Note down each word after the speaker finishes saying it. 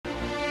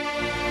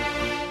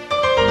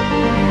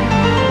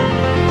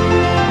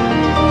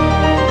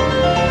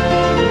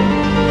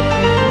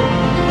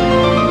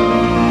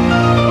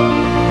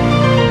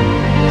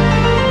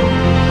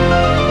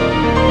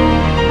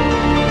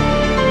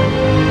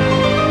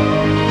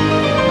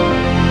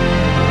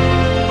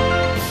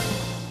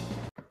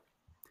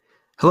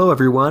Hello,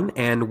 everyone,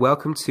 and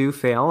welcome to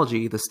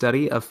Phaeology, the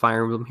study of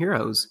Fire Emblem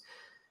Heroes.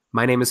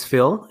 My name is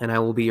Phil, and I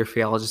will be your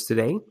Phaeologist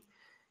today.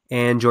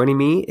 And joining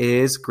me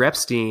is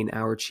Grepstein,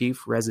 our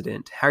Chief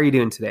Resident. How are you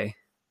doing today?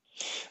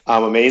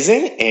 I'm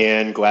amazing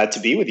and glad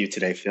to be with you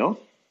today, Phil.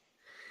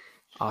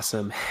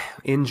 Awesome.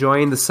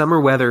 Enjoying the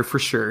summer weather for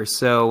sure.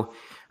 So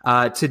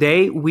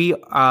today we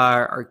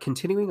are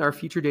continuing our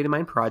Future Data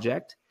Mine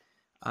project.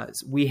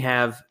 We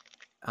have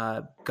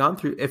gone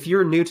through, if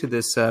you're new to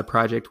this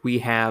project, we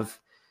have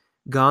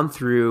gone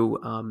through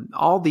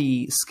all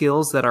the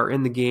skills that are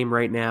in the game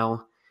right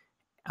now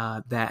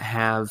that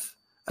have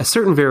a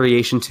certain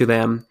variation to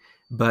them,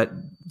 but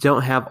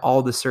don't have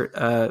all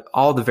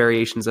the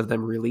variations of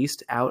them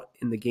released out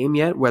in the game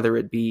yet, whether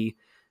it be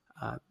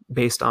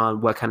based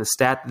on what kind of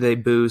stat they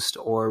boost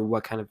or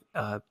what kind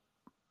of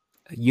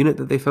unit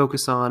that they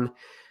focus on.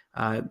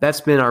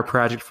 That's been our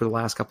project for the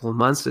last couple of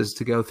months, is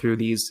to go through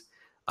these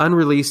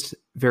unreleased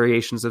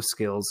variations of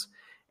skills.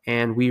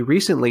 And we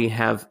recently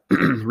have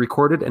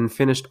recorded and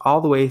finished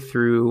all the way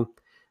through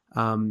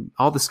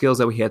all the skills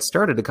that we had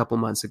started a couple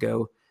months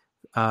ago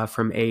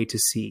from A to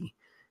C.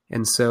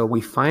 And so we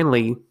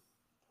finally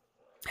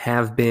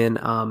have been,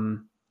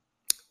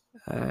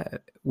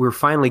 we're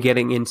finally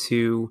getting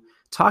into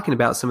talking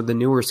about some of the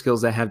newer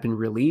skills that have been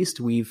released.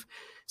 We've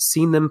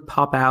seen them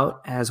pop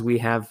out as we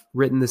have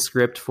written the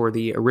script for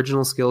the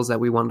original skills that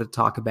we wanted to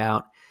talk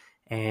about.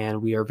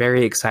 And we are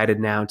very excited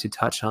now to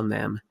touch on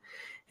them.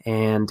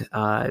 And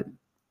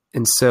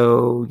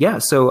so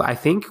I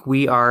think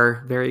we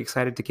are very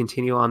excited to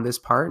continue on this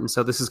part. And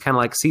so this is kind of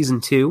like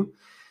season 2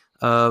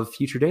 of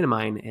Future Data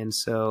Mine. And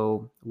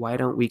so why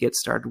don't we get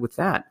started with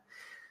that?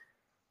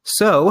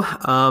 So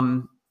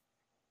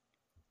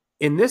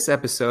in this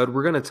episode,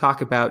 we're going to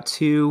talk about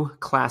 2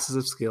 classes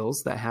of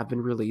skills that have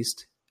been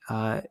released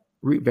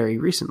very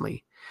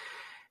recently.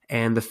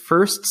 And the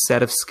first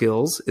set of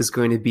skills is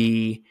going to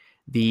be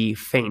the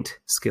Feint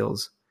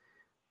skills.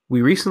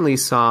 We recently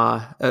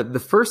saw the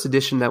first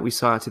edition that we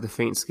saw to the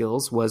Feint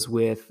skills was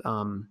with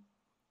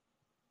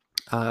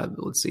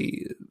let's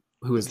see,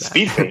 who is that?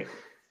 Speed Feint.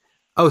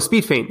 Oh,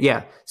 Speed Feint,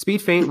 yeah,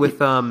 Speed Feint with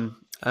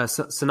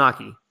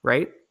Sanaki,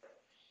 right?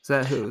 Is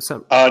that who?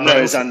 No,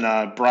 it was on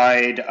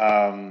Bride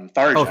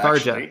Tharja. Oh, Tharja,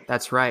 actually.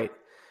 That's right.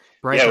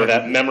 Bride Yeah, Tharja. with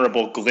that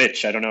memorable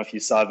glitch. I don't know if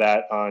you saw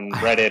that on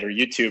Reddit or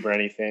YouTube or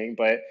anything,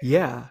 but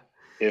Yeah,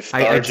 if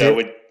I Tharja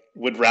did.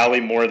 would rally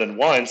more than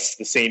once,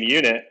 the same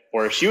unit,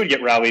 or if she would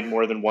get rallied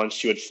more than once,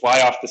 she would fly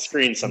off the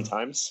screen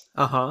sometimes.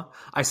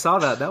 I saw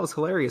that. That was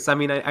hilarious. I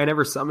mean, I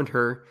never summoned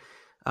her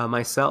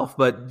myself,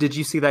 but did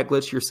you see that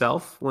glitch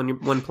yourself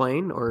when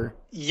playing, or?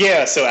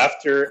 Yeah, so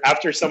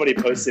after somebody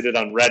posted it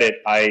on Reddit,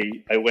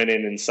 I went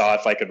in and saw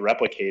if I could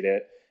replicate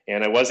it,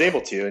 and I was able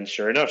to. And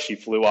sure enough, she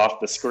flew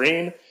off the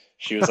screen.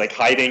 She was like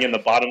hiding in the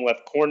bottom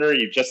left corner,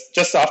 you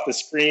just off the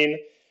screen.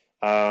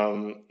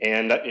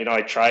 And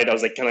I tried. I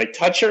was like, "Can I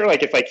touch her?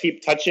 Like, if I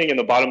keep touching in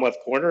the bottom left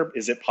corner,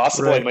 is it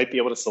possible I Right. might be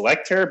able to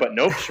select her?" But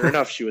nope. Sure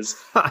enough, she was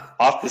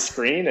off the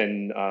screen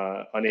and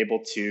unable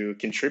to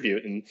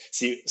contribute. And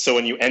see, so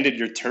when you ended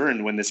your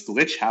turn, when this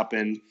glitch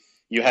happened,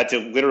 you had to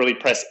literally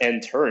press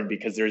end turn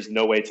because there's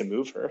no way to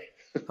move her.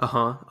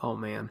 Oh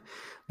man,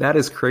 that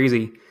is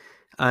crazy.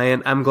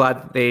 And I'm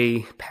glad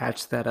they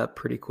patched that up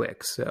pretty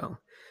quick.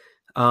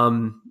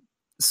 Um,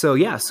 so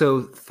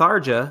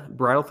Tharja,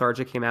 Bridal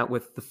Tharja came out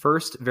with the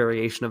first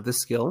variation of the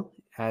skill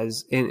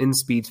as in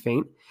Speed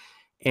Feint,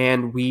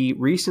 and we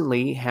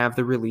recently have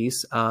the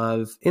release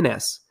of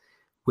Ines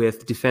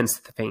with Defense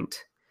Feint.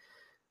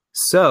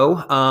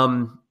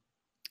 So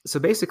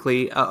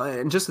basically,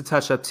 and just to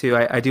touch up too,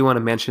 I do want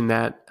to mention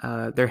that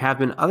there have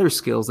been other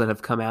skills that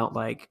have come out,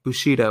 like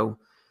Bushido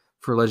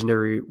for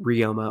Legendary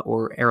Ryoma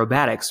or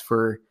Aerobatics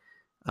for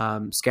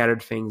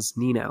Scattered Fangs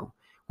Nino.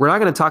 We're not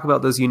going to talk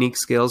about those unique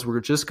skills. We're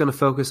just going to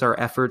focus our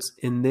efforts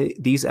in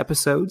these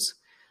episodes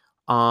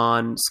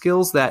on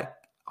skills that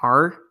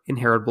are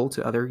inheritable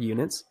to other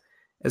units,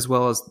 as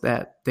well as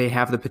that they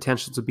have the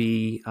potential to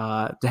be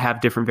to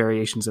have different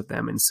variations of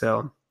them. And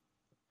so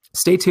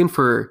stay tuned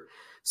for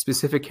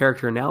specific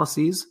character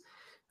analyses.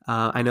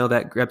 I know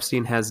that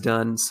Grepstein has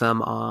done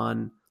some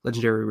on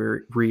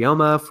Legendary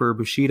Ryoma for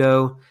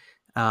Bushido,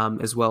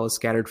 as well as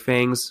Scattered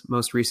Fangs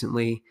most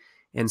recently.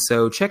 And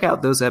so check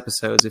out those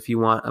episodes if you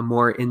want a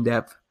more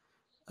in-depth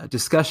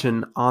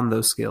discussion on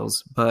those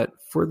skills. But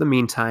for the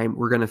meantime,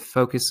 we're going to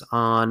focus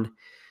on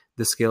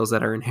the skills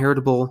that are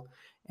inheritable,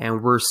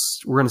 and we're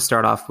going to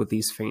start off with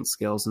these Feint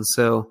skills. And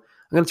so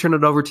I'm going to turn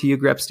it over to you,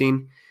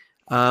 Grepstein.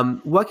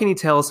 What can you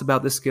tell us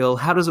about this skill?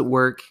 How does it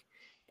work?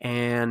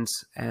 And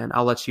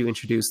I'll let you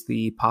introduce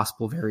the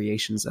possible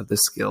variations of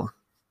this skill.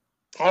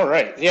 All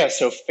right. Yeah.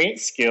 So Feint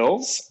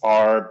skills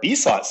are B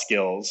slot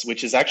skills,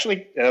 which is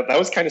actually, that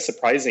was kind of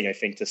surprising, I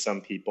think, to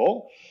some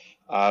people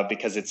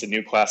because it's a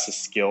new class of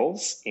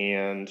skills.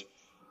 And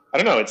I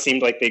don't know, it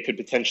seemed like they could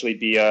potentially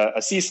be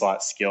a C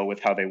slot skill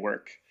with how they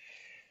work.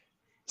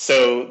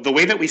 So the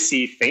way that we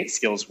see Feint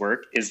skills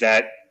work is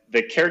that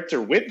the character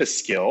with the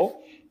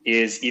skill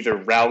is either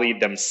rally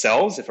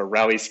themselves if a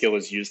rally skill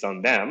is used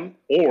on them,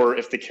 or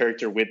if the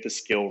character with the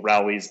skill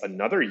rallies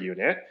another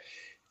unit,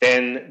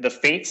 then the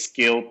feint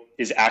skill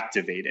is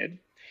activated.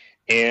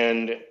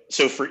 And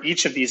so for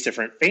each of these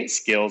different feint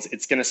skills,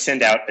 it's going to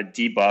send out a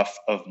debuff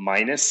of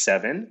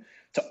 -7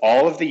 to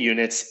all of the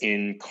units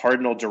in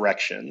cardinal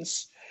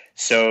directions.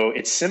 So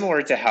it's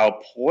similar to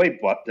how ploy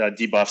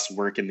debuffs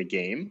work in the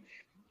game,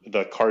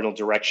 the cardinal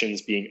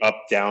directions being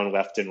up, down,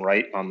 left, and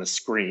right on the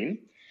screen.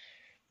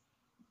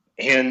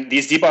 And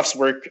these debuffs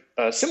work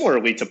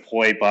similarly to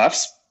ploy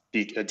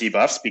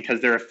debuffs because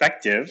they're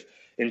effective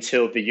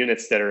until the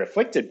units that are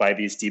afflicted by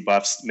these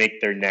debuffs make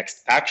their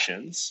next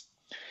actions.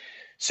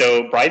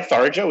 So Bride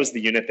Tharja was the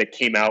unit that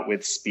came out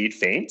with Speed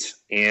Feint,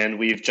 and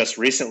we've just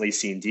recently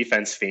seen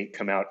Defense Feint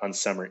come out on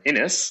Summer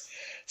Innis.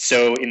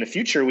 So in the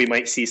future, we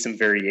might see some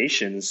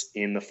variations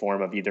in the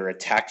form of either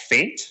Attack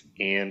Feint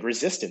and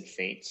Resistant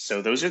Feint.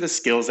 So those are the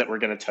skills that we're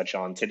going to touch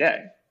on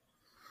today.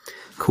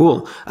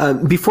 Cool.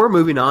 Before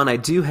moving on, I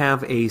do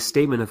have a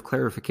statement of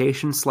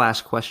clarification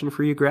 / question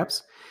for you,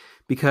 Greps,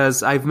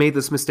 because I've made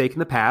this mistake in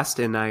the past,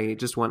 and I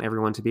just want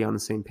everyone to be on the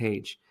same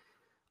page.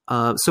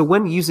 So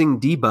when using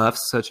debuffs,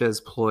 such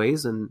as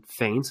ploys and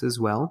feints as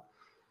well,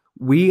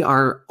 we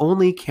are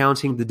only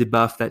counting the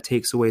debuff that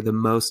takes away the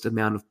most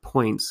amount of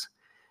points.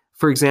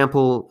 For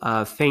example,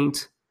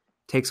 feint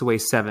takes away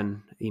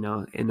 7,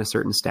 in a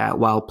certain stat,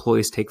 while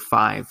ploys take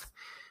 5.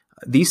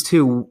 These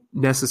two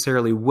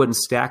necessarily wouldn't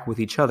stack with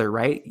each other,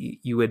 right?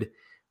 You would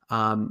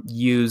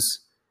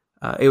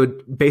it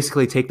would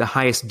basically take the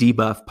highest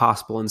debuff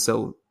possible. And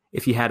so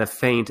if you had a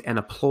feint and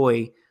a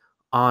ploy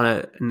on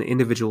an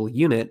individual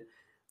unit,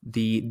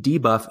 the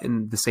debuff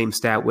in the same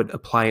stat would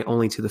apply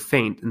only to the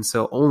feint. And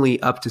so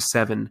only up to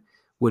 7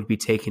 would be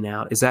taken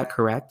out. Is that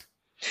correct?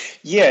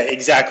 Yeah,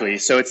 exactly.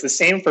 So it's the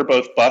same for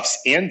both buffs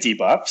and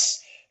debuffs.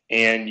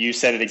 And you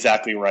said it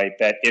exactly right,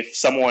 that if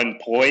someone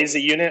ploys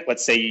a unit,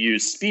 let's say you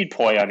use speed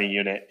ploy on a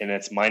unit and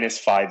it's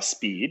 -5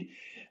 speed,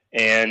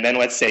 and then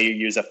let's say you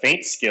use a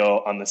feint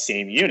skill on the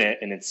same unit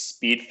and it's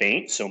speed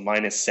feint, so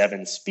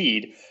 -7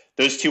 speed,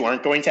 those two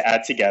aren't going to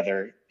add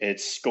together.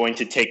 It's going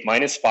to take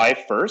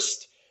 -5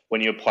 first. When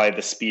you apply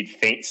the speed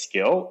feint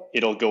skill,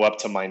 it'll go up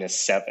to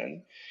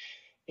 -7.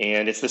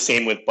 And it's the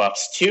same with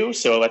buffs too.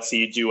 So let's say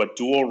you do a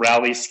dual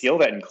rally skill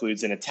that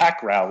includes an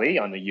attack rally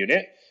on the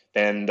unit,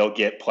 then they'll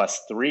get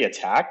 +3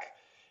 attack.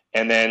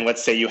 And then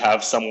let's say you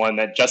have someone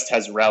that just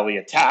has rally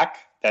attack,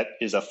 that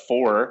is a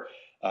 4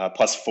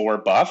 +4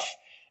 buff.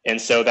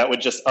 And so that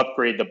would just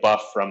upgrade the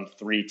buff from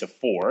 3 to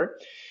 4.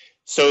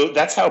 So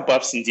that's how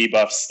buffs and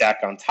debuffs stack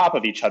on top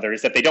of each other,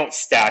 is that they don't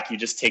stack, you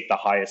just take the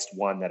highest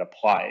one that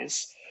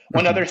applies.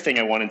 One other thing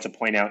I wanted to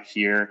point out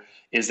here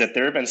is that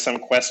there have been some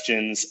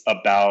questions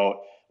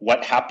about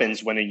what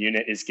happens when a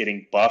unit is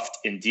getting buffed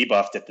and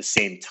debuffed at the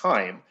same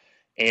time.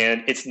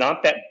 And it's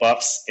not that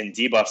buffs and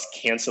debuffs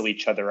cancel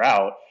each other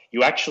out.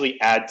 You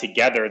actually add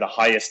together the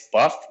highest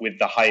buff with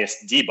the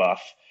highest debuff.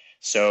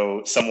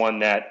 So someone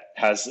that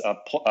has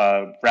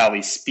a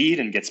rally speed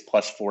and gets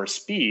 +4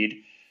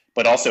 speed,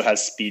 but also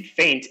has speed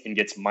feint and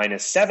gets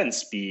 -7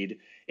 speed,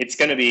 it's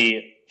going to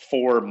be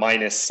 4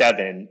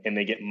 -7, and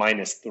they get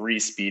 -3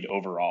 speed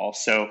overall.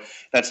 So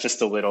that's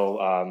just a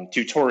little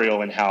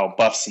tutorial in how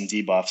buffs and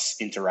debuffs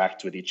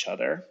interact with each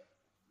other.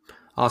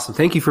 Awesome.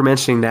 Thank you for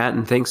mentioning that,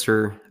 and thanks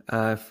for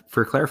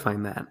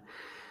clarifying that.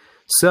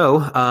 So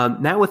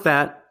now with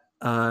that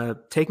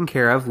taken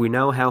care of, we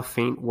know how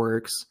feint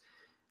works.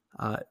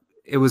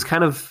 It was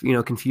kind of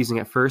confusing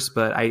at first,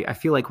 but I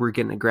feel like we're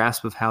getting a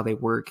grasp of how they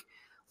work.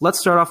 Let's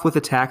start off with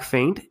attack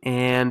feint,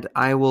 and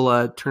I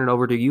will turn it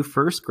over to you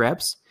first,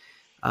 Greps.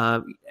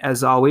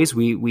 As always,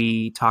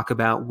 we talk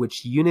about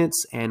which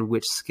units and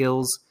which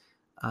skills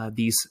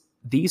these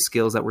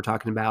skills that we're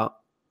talking about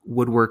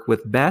would work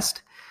with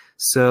best.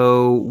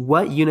 So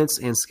what units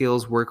and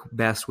skills work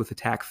best with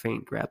attack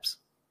feint, Greps,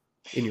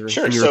 in your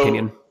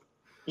opinion?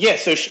 Yeah,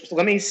 so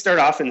let me start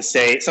off and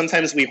say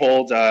sometimes we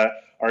hold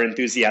our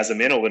enthusiasm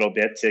in a little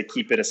bit to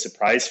keep it a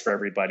surprise for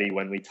everybody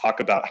when we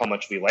talk about how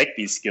much we like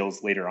these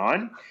skills later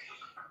on.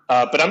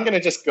 But I'm going to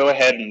just go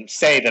ahead and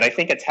say that I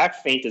think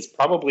attack feint is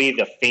probably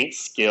the feint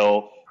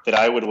skill that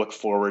I would look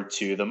forward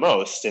to the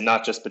most, and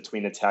not just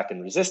between attack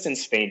and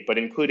resistance feint, but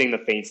including the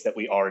feints that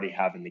we already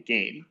have in the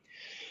game.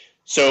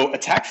 So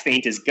attack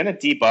feint is going to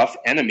debuff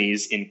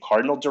enemies in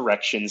cardinal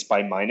directions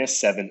by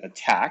 -7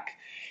 attack.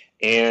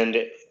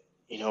 And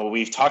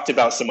we've talked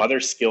about some other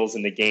skills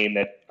in the game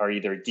that are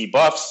either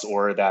debuffs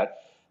or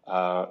that,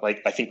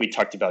 like I think we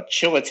talked about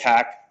chill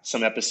attack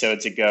some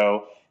episodes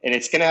ago, and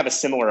it's going to have a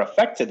similar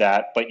effect to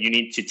that, but you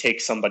need to take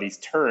somebody's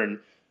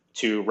turn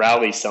to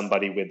rally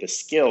somebody with the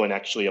skill and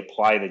actually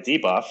apply the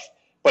debuff,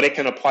 but it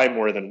can apply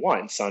more than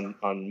once on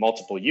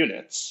multiple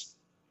units.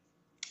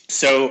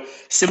 So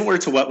similar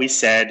to what we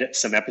said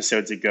some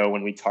episodes ago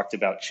when we talked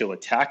about chill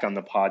attack on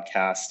the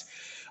podcast,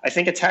 I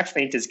think attack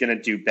feint is going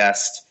to do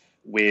best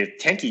with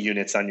tanky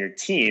units on your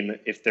team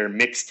if they're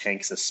mixed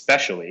tanks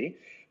especially,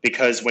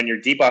 because when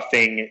you're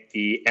debuffing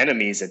the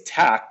enemy's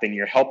attack, then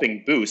you're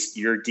helping boost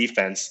your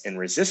defense and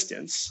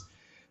resistance.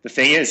 The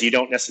thing is, you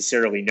don't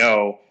necessarily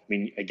know. I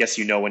mean, I guess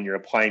you know when you're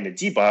applying the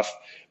debuff,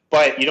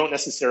 but you don't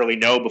necessarily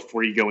know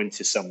before you go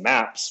into some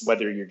maps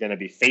whether you're going to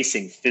be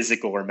facing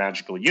physical or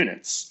magical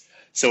units.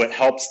 So it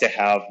helps to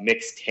have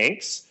mixed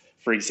tanks.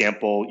 For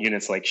example,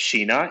 units like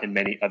Sheena and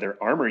many other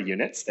armor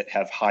units that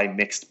have high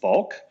mixed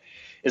bulk,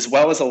 as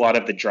well as a lot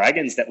of the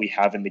dragons that we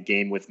have in the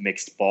game with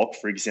mixed bulk.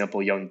 For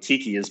example, Young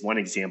Tiki is one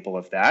example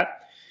of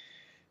that.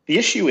 The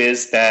issue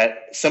is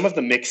that some of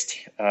the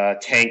mixed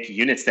tank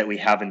units that we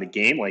have in the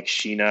game, like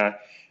Sheena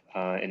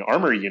and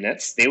armor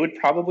units, they would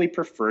probably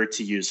prefer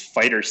to use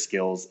fighter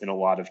skills in a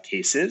lot of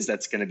cases.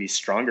 That's going to be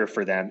stronger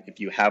for them if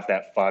you have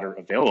that fodder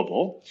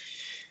available.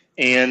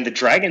 And the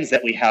dragons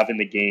that we have in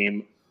the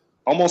game,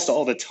 almost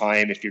all the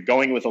time, if you're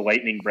going with a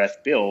Lightning Breath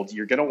build,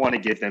 you're going to want to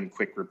give them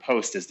Quick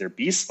Riposte as their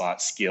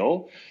B-Spot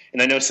skill.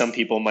 And I know some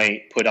people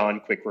might put on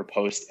Quick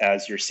Riposte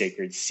as your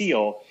Sacred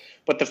Seal,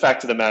 but the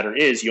fact of the matter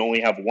is you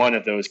only have one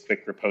of those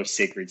Quick Riposte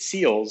Sacred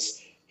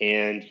Seals,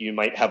 and you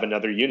might have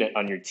another unit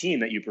on your team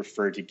that you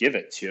prefer to give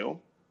it to.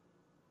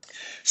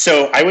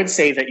 So I would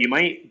say that you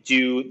might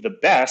do the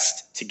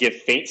best to give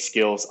Feint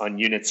skills on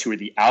units who are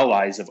the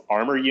allies of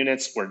armor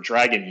units or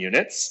dragon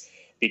units,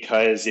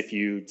 because if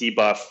you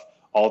debuff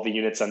all the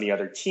units on the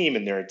other team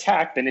in their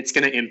attack, then it's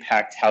going to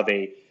impact how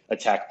they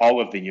attack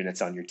all of the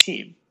units on your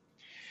team.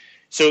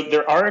 So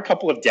there are a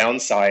couple of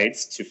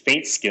downsides to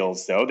Feint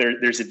skills, though.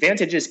 There's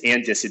advantages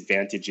and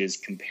disadvantages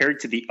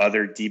compared to the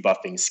other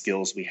debuffing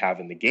skills we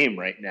have in the game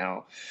right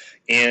now.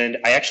 And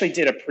I actually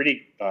did a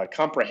pretty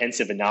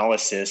comprehensive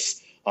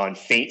analysis on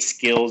Feint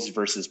skills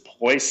versus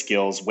ploy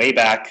skills way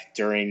back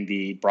during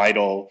the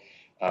bridal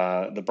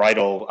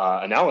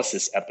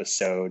analysis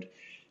episode.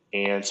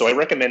 And so I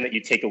recommend that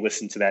you take a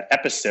listen to that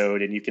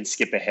episode, and you can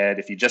skip ahead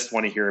if you just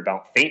want to hear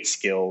about Feint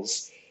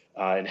skills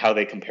and how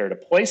they compare to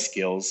ploy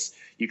skills.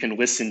 You can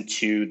listen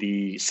to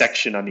the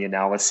section on the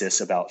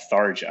analysis about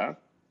Tharja,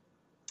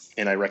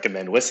 and I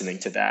recommend listening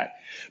to that.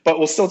 But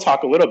we'll still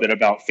talk a little bit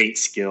about Feint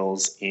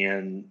skills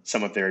and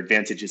some of their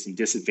advantages and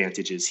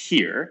disadvantages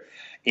here.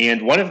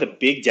 And one of the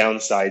big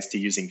downsides to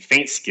using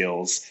Feint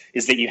skills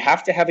is that you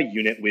have to have a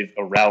unit with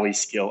a rally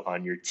skill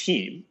on your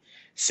team.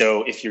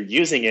 So if you're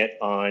using it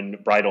on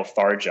Bridal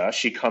Tharja,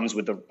 she comes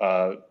with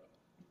a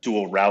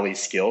dual rally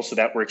skill, so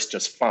that works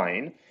just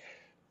fine.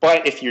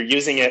 But if you're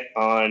using it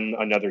on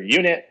another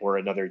unit or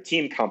another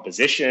team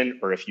composition,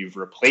 or if you've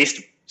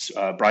replaced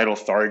Bridal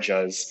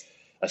Tharja's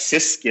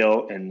assist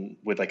skill and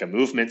with like a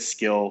movement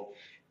skill,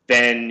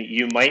 then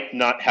you might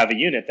not have a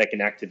unit that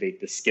can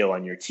activate the skill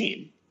on your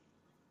team.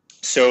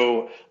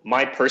 So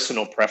my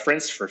personal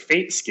preference for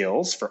Feint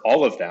skills, for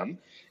all of them,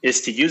 is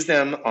to use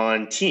them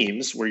on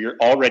teams where you're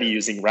already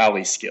using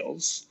rally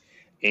skills.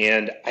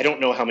 And I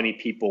don't know how many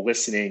people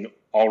listening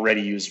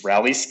already use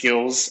rally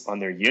skills on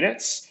their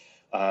units.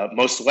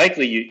 Most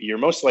likely, you're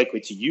most likely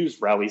to use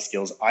rally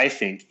skills, I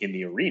think, in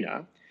the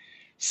arena.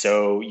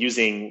 So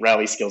using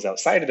rally skills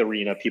outside of the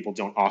arena, people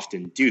don't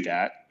often do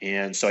that.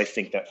 And so I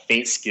think that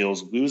Feint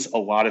skills lose a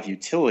lot of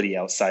utility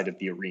outside of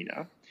the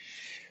arena.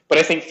 But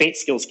I think Feint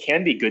skills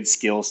can be good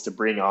skills to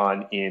bring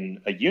on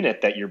in a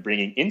unit that you're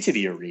bringing into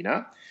the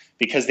arena,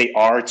 because they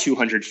are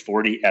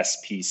 240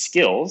 SP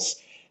skills.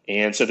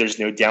 And so there's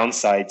no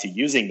downside to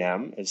using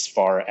them as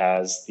far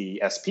as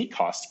the SP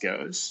cost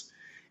goes.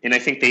 And I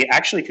think they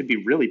actually could be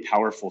really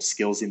powerful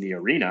skills in the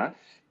arena,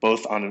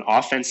 both on an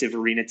offensive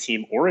arena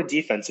team or a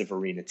defensive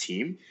arena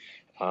team.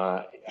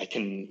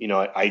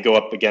 I go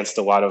up against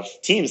a lot of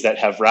teams that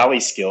have rally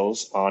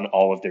skills on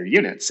all of their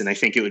units. And I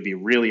think it would be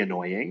really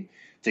annoying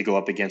to go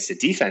up against a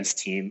defense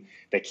team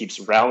that keeps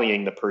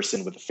rallying the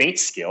person with a Feint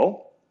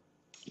skill,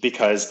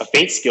 because a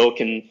Feint skill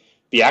can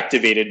be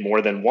activated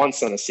more than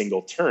once on a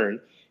single turn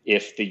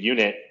if the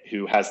unit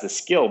who has the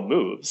skill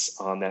moves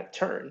on that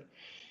turn,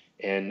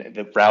 and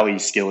the rally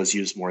skill is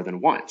used more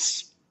than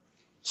once.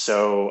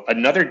 So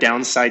another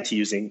downside to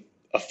using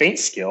a Feint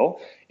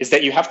skill is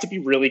that you have to be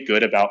really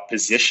good about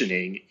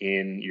positioning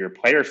in your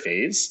player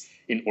phase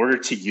in order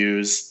to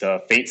use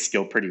the Feint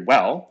skill pretty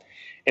well.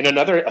 And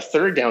a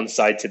third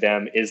downside to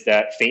them is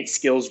that Feint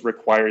skills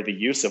require the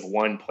use of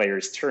one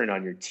player's turn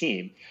on your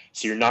team.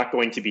 So you're not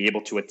going to be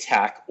able to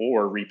attack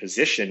or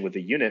reposition with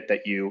a unit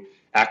that you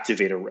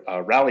activate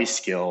a rally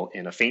skill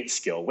and a Feint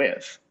skill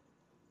with.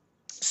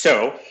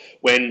 So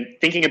when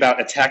thinking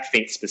about attack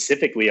Feint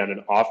specifically on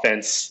an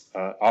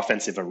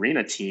offensive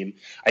arena team,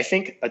 I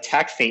think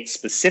attack Feint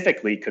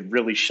specifically could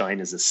really shine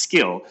as a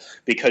skill,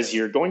 because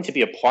you're going to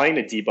be applying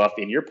the debuff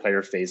in your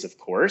player phase, of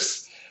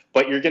course,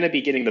 but you're going to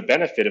be getting the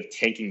benefit of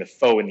tanking the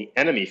foe in the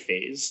enemy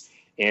phase.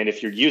 And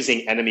if you're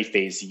using enemy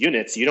phase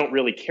units, you don't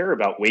really care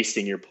about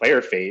wasting your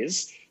player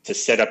phase to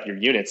set up your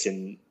units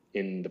in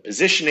the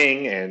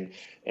positioning and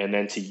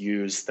then to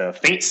use the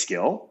Feint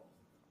skill.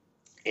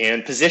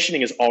 And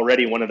positioning is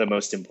already one of the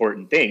most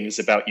important things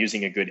about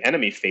using a good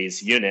enemy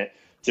phase unit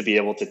to be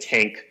able to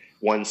tank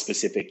one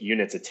specific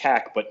unit's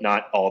attack, but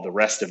not all the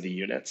rest of the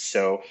units.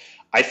 So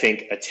I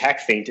think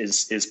attack Feint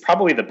is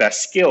probably the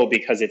best skill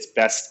because it's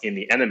best in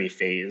the enemy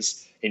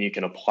phase and you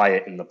can apply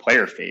it in the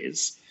player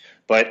phase.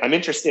 But I'm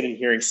interested in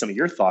hearing some of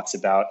your thoughts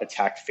about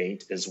attack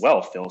feint as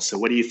well, Phil. So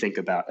what do you think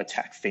about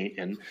attack feint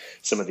and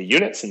some of the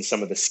units and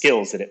some of the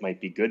skills that it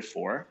might be good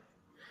for?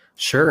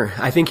 Sure.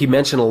 I think you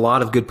mentioned a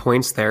lot of good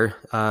points there.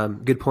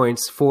 Good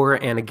points for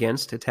and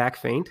against attack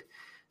feint,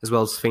 as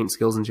well as feint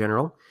skills in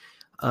general.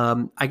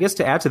 I guess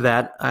to add to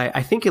that,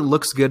 I think it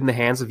looks good in the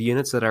hands of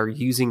units that are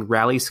using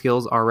rally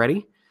skills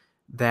already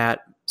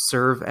that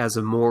serve as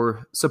a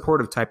more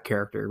supportive type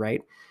character,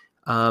 right?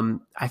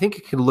 I think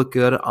it can look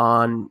good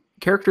on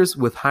characters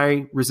with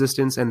high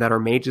resistance and that are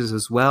mages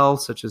as well,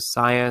 such as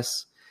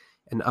Sias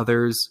and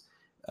others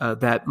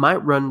that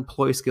might run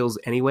ploy skills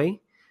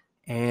anyway.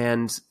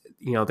 And,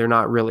 they're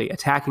not really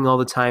attacking all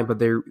the time, but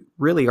they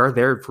really are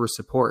there for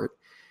support.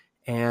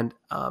 And,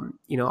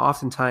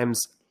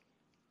 oftentimes,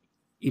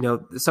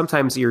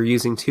 sometimes you're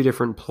using two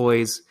different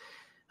ploys,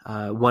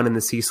 one in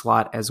the C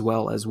slot as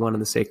well as one in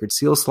the Sacred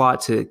Seal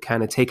slot to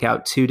kind of take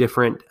out two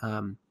different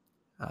types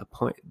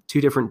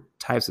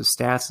of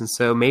stats. And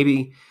so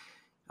maybe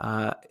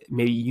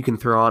you can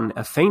throw on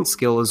a feint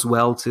skill as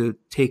well to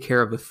take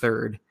care of a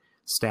third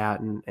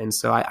stat. And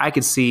so I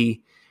could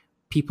see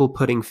people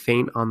putting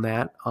feint on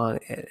that,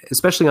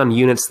 especially on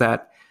units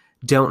that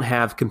don't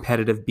have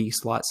competitive B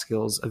slot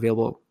skills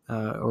available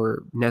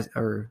or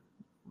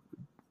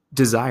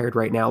desired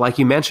right now. Like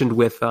you mentioned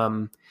with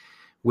armor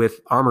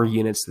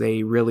units,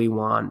 they really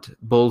want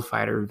Bold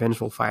Fighter,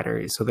 Vengeful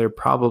Fighter, so they're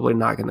probably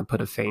not going to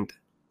put a feint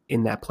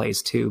in that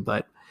place too.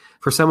 But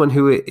for someone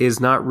who is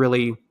not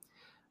really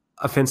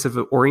offensive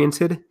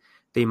oriented,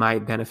 they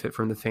might benefit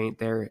from the feint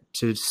there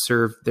to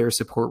serve their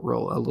support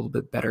role a little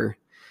bit better.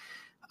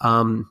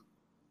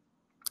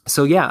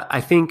 So yeah,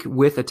 I think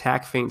with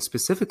attack feint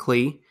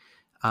specifically,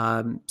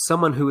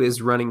 someone who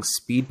is running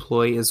speed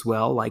ploy as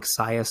well, like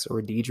Sias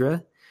or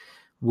Deidre,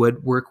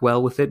 would work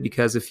well with it,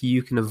 because if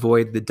you can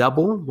avoid the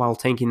double while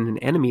tanking an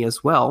enemy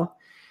as well,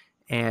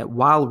 and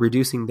while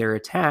reducing their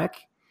attack,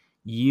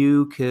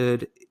 you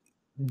could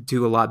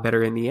do a lot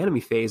better in the enemy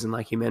phase. And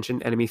like you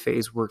mentioned, enemy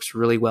phase works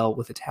really well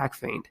with attack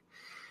feint.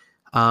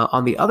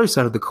 On the other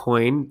side of the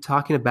coin,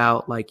 talking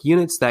about like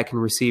units that can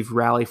receive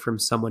rally from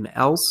someone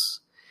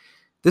else,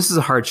 this is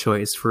a hard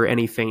choice for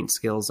any feint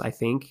skills, I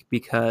think,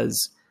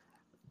 because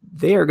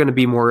they are going to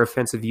be more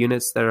offensive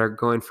units that are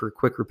going for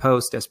quick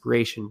riposte,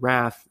 desperation,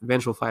 wrath,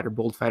 vengeful fighter,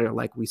 bold fighter,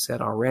 like we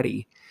said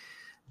already.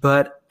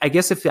 But I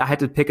guess if I had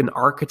to pick an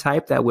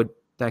archetype that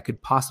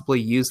could possibly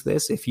use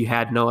this, if you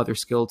had no other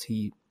skill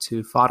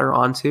to fodder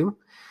onto,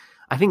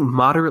 I think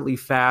moderately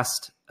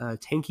fast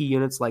tanky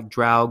units like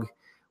Draug,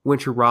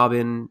 Winter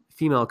Robin,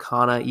 Female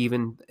Kana,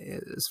 even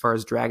as far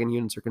as dragon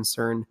units are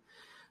concerned,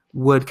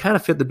 would kind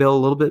of fit the bill a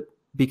little bit,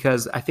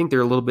 because I think they're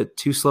a little bit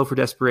too slow for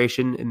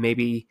desperation, and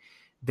maybe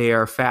they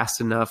are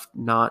fast enough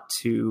not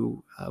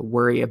to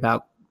worry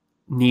about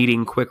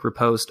needing quick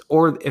riposte,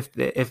 or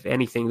if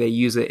anything, they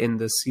use it in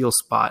the seal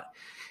spot.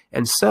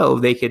 And so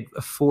they could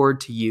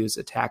afford to use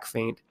attack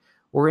feint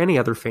or any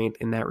other feint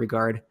in that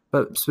regard,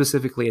 but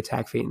specifically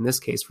attack feint in this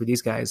case for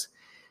these guys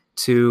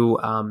to,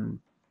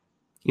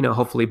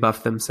 hopefully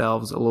buff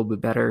themselves a little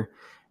bit better.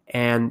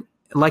 And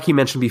like you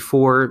mentioned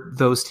before,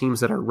 those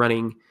teams that are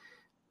running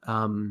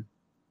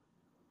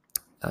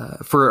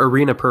for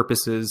arena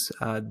purposes,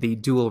 the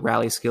dual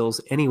rally skills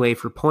anyway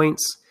for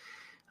points,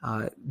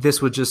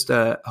 this would just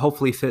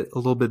hopefully fit a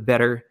little bit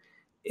better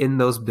in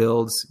those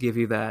builds, give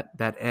you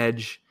that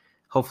edge.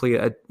 Hopefully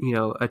a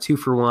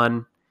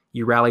 2-for-1,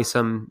 you rally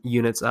some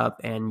units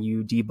up and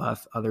you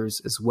debuff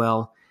others as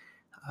well.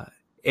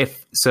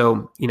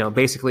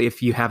 Basically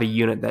if you have a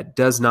unit that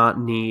does not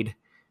need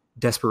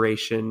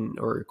desperation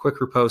or quick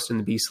riposte in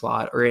the B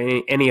slot or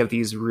any of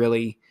these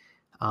really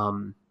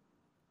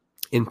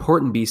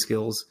important B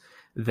skills,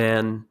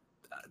 then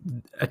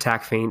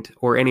attack feint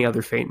or any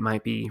other feint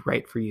might be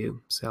right for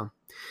you. So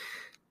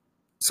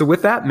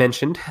with that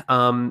mentioned,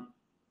 on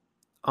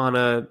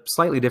a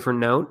slightly different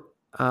note,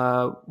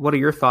 what are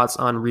your thoughts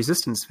on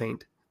resistance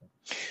feint?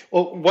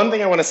 Well, one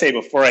thing I want to say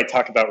before I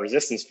talk about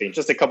resistance feint,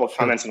 just a couple of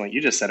comments on what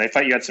you just said. I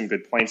thought you had some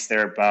good points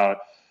there about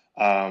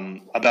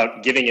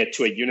giving it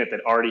to a unit that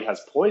already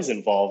has poise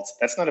involved.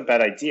 That's not a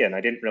bad idea, and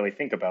I didn't really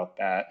think about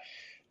that.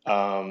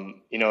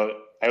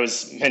 I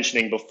was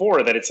mentioning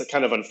before that it's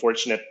kind of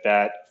unfortunate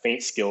that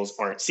feint skills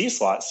aren't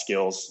C-slot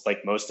skills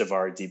like most of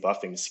our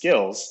debuffing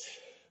skills.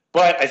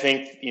 But I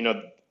think,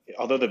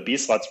 although the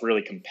B-slot's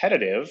really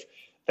competitive,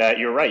 that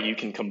you're right, you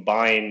can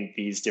combine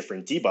these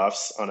different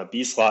debuffs on a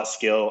B-slot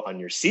skill, on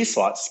your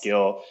C-slot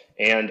skill,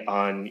 and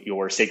on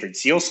your Sacred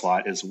Seal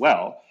slot as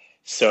well.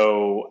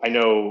 So I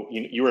know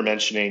you were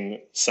mentioning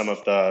some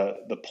of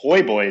the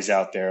ploy boys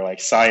out there, like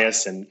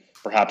Sias and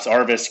perhaps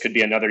Arvis could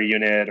be another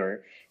unit,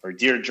 or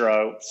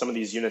Deirdre, some of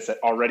these units that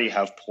already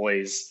have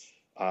poise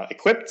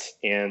equipped,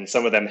 and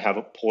some of them have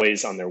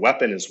poise on their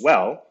weapon as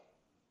well.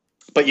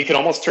 But you can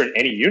almost turn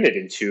any unit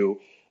into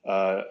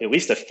at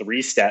least a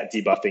 3-stat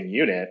debuffing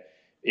unit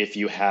if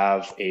you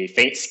have a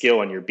feint skill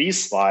on your B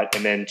slot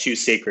and then 2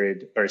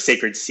 Sacred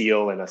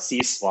Seal and a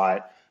C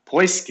slot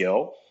poise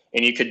skill,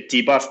 and you could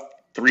debuff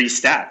 3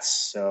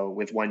 stats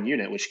with one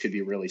unit, which could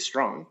be really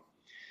strong.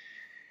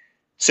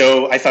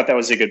 So I thought that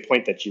was a good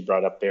point that you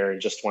brought up there,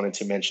 and just wanted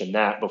to mention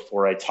that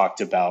before I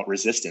talked about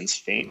resistance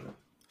feint.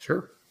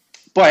 Sure.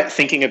 But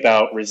thinking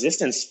about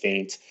resistance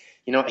feint,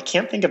 I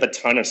can't think of a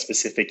ton of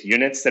specific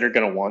units that are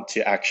going to want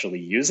to actually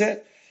use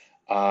it.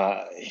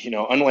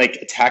 Unlike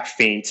attack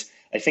feint,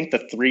 I think the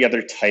three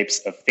other types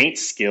of feint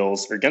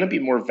skills are going to be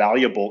more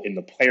valuable in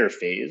the player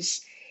phase.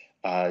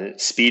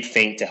 Speed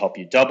feint to help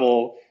you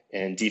double,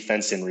 and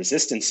defense and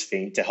resistance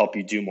feint to help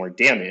you do more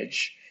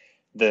damage.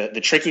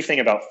 The tricky thing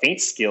about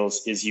feint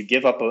skills is you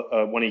give up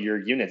one of your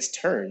unit's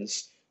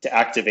turns to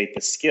activate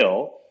the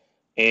skill,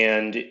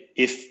 and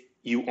if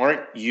you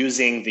aren't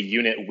using the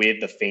unit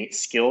with the feint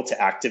skill to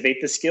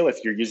activate the skill,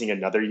 if you're using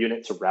another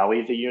unit to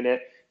rally the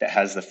unit that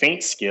has the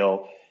feint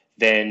skill,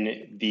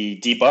 then the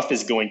debuff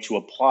is going to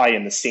apply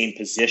in the same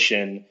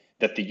position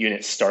that the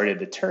unit started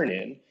the turn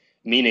in,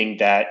 meaning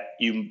that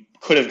you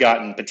could have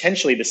gotten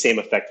potentially the same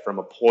effect from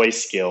a ploy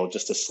skill,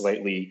 just a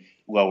slightly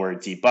lower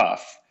debuff.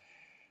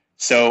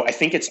 So I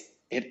think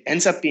it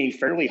ends up being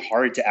fairly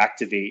hard to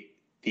activate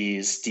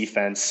these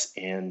defense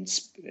and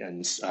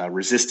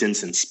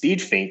resistance and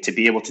speed feint to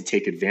be able to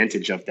take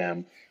advantage of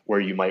them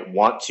where you might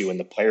want to in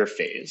the player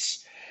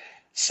phase.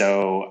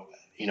 So,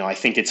 I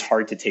think it's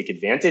hard to take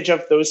advantage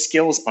of those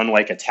skills,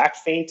 unlike attack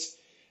feint.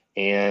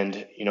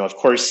 And, of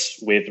course,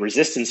 with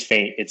resistance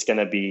feint, it's going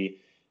to be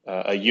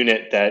a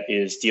unit that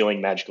is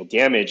dealing magical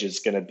damage is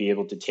going to be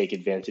able to take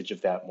advantage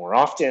of that more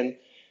often.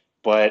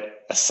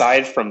 But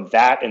aside from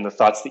that and the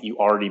thoughts that you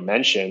already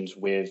mentioned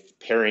with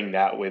pairing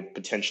that with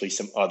potentially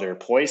some other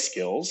ploy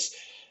skills,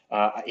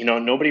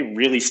 nobody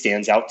really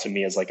stands out to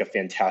me as like a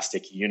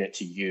fantastic unit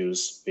to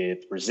use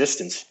with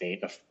resistance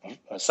feint,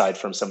 aside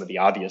from some of the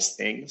obvious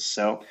things.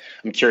 So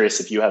I'm curious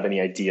if you have any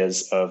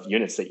ideas of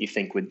units that you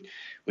think would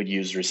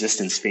use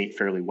resistance feint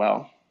fairly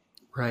well.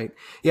 Right.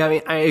 Yeah, I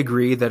mean, I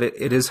agree that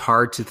it is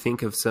hard to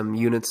think of some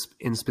units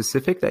in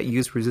specific that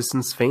use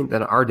resistance feint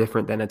that are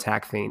different than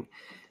attack feint.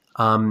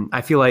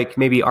 I feel like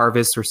maybe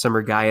Arvis or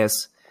Summer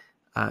Gaius,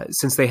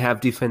 since they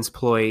have defense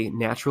ploy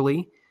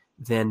naturally,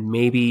 then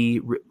maybe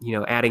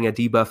adding a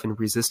debuff and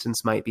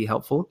resistance might be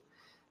helpful.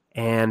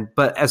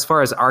 But as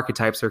far as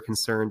archetypes are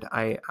concerned,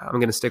 I'm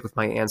going to stick with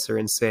my answer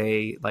and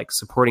say like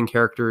supporting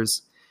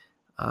characters,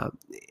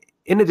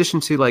 in addition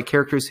to like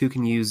characters who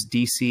can use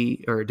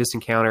DC or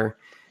distant counter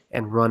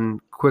and run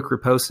quick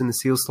riposte in the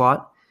seal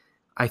slot.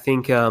 I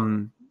think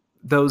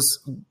those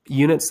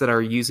units that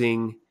are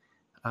using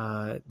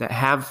that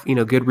have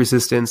good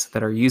resistance,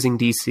 that are using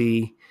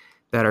DC,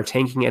 that are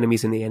tanking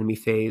enemies in the enemy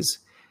phase,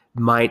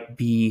 might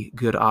be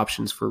good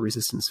options for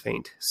resistance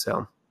feint.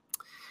 So,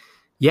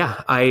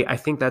 yeah, I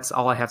think that's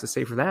all I have to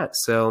say for that.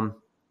 So,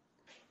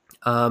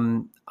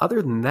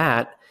 other than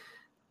that,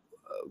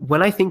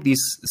 when I think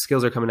these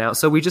skills are coming out,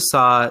 so we just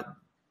saw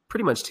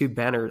pretty much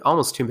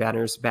almost two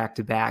banners back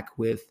to back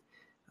with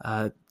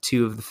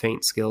two of the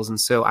feint skills, and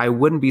so I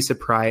wouldn't be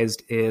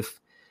surprised if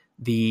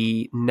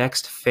the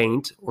next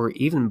feint, or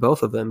even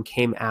both of them,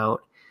 came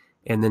out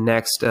in the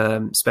next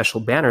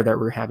special banner that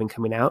we're having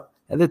coming out.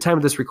 At the time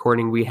of this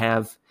recording, we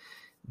have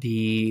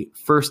the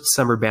first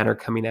summer banner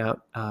coming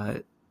out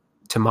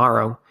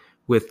tomorrow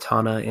with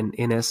Tana and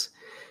Innes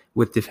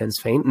with defense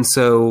feint. And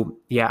so,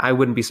 yeah, I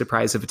wouldn't be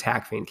surprised if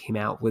attack feint came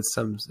out with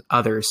some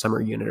other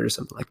summer unit or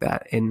something like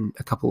that in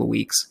a couple of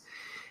weeks.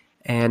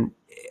 And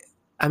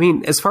I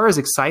mean, as far as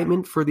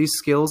excitement for these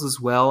skills as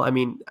well, I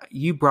mean,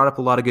 you brought up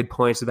a lot of good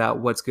points about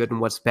what's good and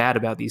what's bad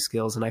about these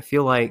skills. And I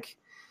feel like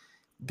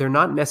they're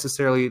not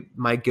necessarily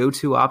my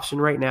go-to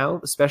option right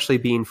now, especially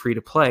being free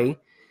to play,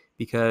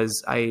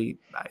 because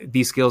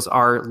these skills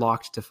are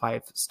locked to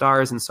 5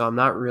 stars. And so I'm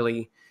not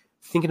really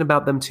thinking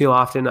about them too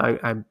often.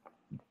 I'm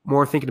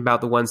more thinking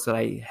about the ones that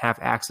I have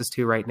access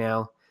to right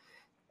now.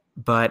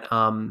 But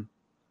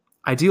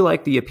I do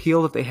like the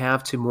appeal that they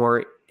have to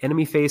more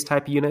enemy phase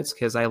type units,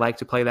 because I like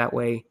to play that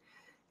way.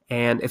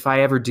 And if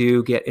I ever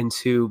do get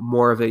into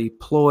more of a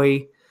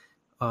ploy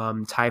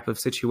type of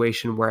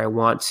situation where I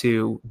want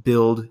to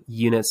build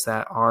units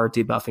that are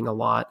debuffing a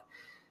lot,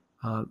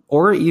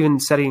 or even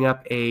setting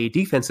up a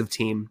defensive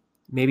team,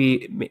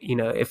 maybe,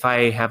 if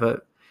I have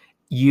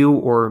you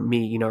or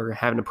me, are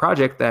having a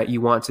project that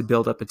you want to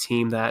build up a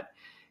team that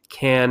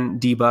can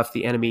debuff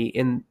the enemy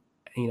in,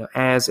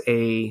 as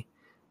a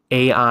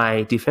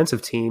AI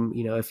defensive team,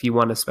 if you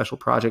want a special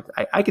project,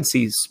 I could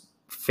see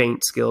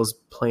feint skills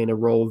playing a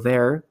role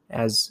there,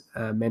 as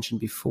mentioned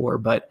before.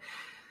 But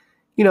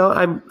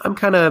I'm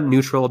kind of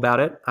neutral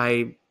about it.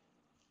 I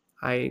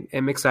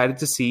am excited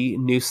to see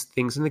new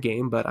things in the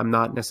game, but I'm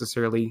not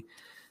necessarily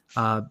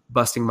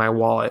busting my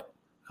wallet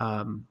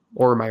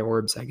or my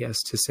orbs, I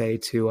guess, to say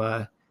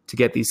to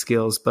get these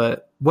skills.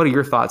 But what are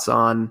your thoughts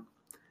on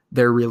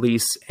their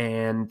release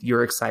and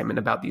your excitement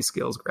about these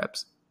skills,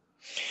 Grebs?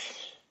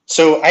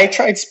 So I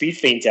tried Speed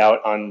Feint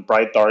out on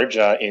Bride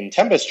Tharja in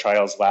Tempest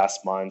Trials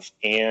last month,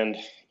 and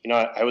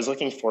I was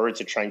looking forward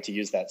to trying to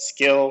use that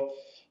skill.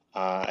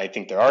 I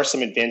think there are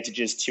some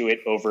advantages to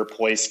it over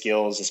ploy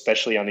skills,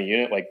 especially on a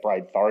unit like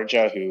Bride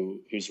Tharja,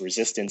 whose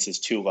resistance is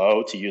too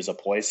low to use a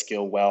ploy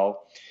skill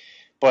well.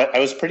 but I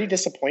was pretty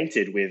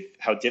disappointed with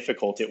how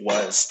difficult it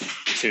was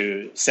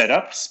to set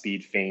up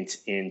speed feint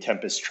in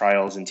Tempest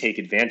Trials and take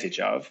advantage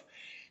of.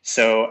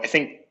 So I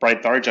think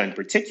Bride Tharja in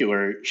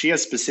particular, she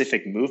has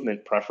specific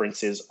movement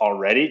preferences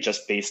already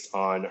just based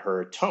on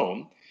her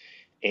tome.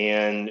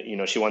 And,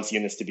 she wants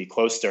units to be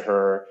close to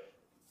her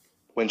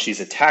when she's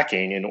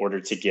attacking in order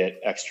to get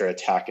extra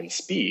attack and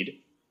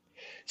speed.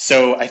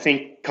 So I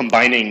think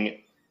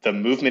combining the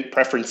movement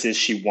preferences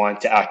she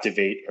wants to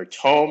activate her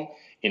tome,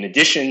 in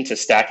addition to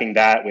stacking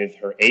that with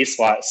her A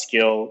slot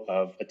skill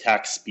of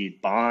attack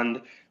speed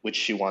bond, which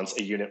she wants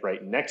a unit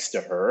right next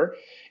to her,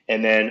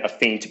 and then a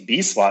feint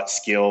B slot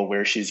skill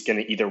where she's going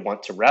to either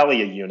want to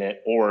rally a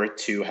unit or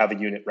to have a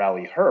unit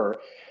rally her.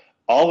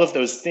 All of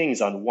those things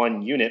on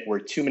one unit were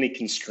too many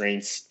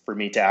constraints for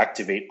me to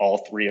activate all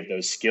three of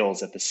those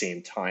skills at the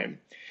same time.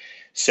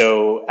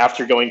 So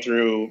after going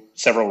through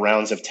several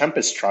rounds of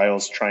Tempest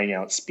Trials trying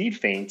out speed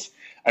feint,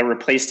 I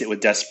replaced it with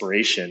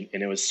Desperation,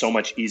 and it was so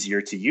much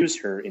easier to use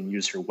her and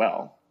use her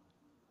well.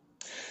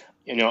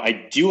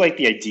 I do like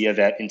the idea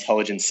that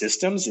Intelligent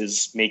Systems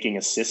is making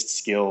assist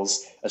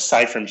skills,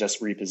 aside from just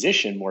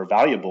reposition, more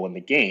valuable in the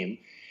game.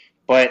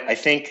 But I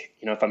think,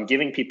 if I'm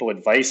giving people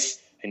advice,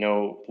 I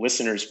know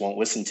listeners won't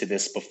listen to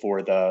this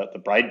before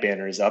the Bride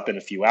banner is up in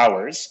a few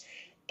hours.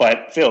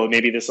 But Phil,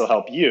 maybe this will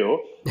help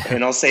you.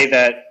 And I'll say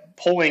that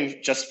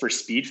pulling just for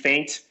speed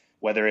feint,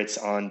 whether it's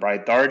on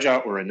Bride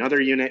Tharja or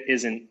another unit,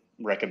 isn't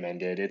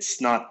recommended.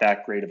 It's not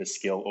that great of a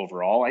skill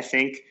overall, I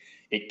think.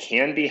 It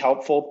can be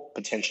helpful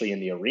potentially in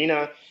the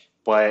arena,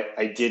 but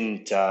I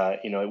didn't,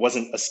 it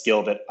wasn't a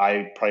skill that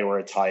I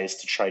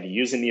prioritized to try to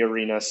use in the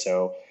arena.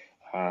 So,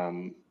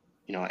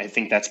 I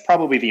think that's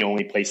probably the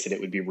only place that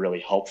it would be really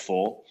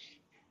helpful.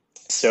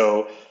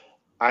 So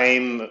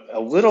I'm a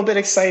little bit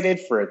excited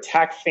for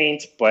attack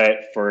feint,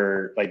 but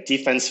for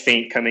defense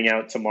feint coming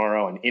out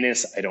tomorrow on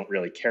Innis, I don't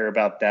really care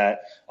about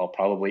that. I'll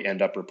probably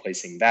end up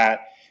replacing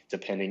that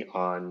depending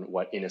on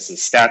what Innis's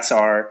stats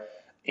are.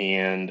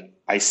 And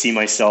I see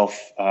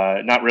myself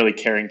not really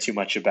caring too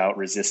much about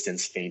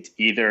resistance feint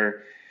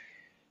either.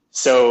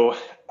 So,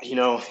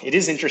 it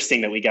is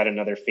interesting that we got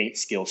another feint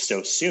skill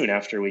so soon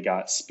after we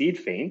got speed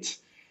feint.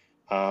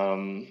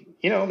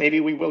 Maybe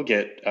we will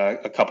get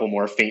a couple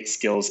more feint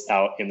skills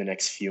out in the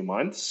next few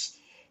months,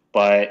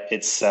 but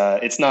it's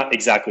not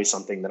exactly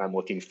something that I'm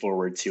looking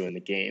forward to in the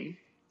game.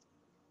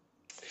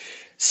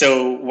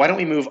 So why don't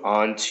we move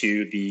on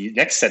to the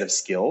next set of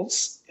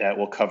skills that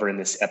we'll cover in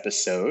this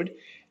episode,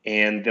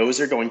 and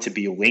those are going to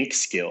be link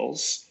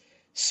skills.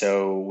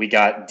 So we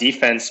got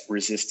Defense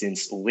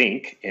Resistance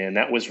Link, and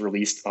that was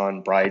released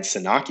on Bride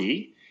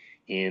Sanaki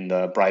in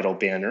the Bridal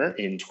Banner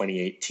in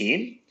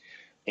 2018.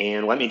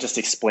 And let me just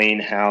explain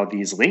how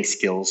these link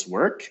skills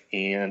work,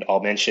 and I'll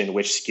mention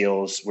which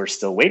skills we're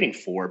still waiting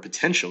for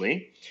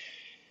potentially.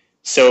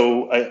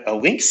 So a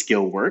link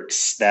skill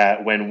works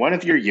that when one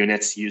of your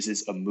units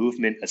uses a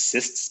movement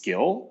assist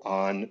skill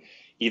on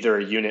either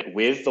a unit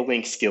with the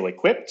link skill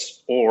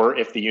equipped, or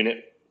if the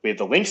unit with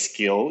the link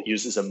skill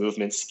uses a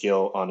movement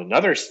skill on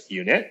another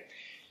unit.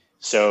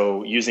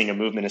 So using a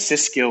movement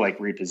assist skill like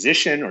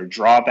reposition or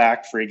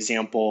drawback, for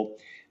example,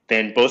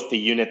 then both the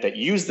unit that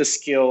used the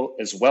skill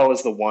as well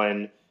as the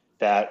one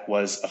that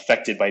was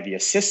affected by the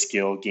assist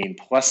skill gain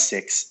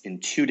 +6 in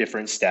 2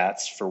 different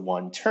stats for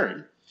 1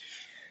 turn.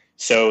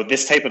 So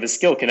this type of a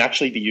skill can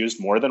actually be used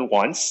more than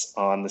once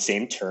on the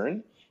same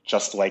turn,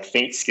 just like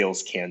feint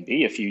skills can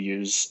be if you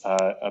use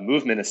a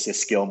movement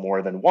assist skill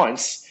more than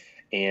once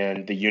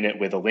and the unit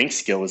with a link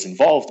skill is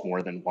involved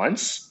more than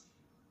once.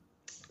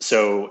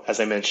 So as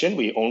I mentioned,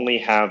 we only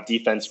have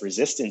defense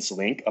resistance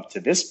link up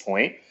to this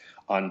point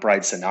on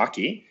Bride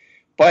Sanaki,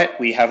 but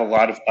we have a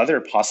lot of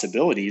other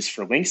possibilities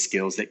for link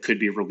skills that could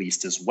be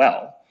released as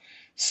well.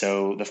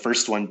 So the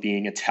first one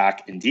being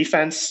attack and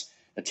defense,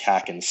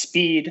 attack and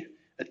speed,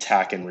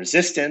 attack and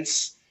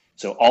resistance.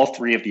 So all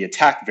 3 of the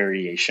attack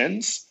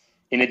variations,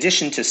 in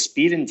addition to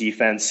speed and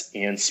defense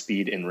and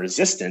speed and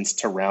resistance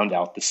to round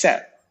out the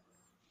set.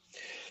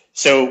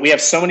 So we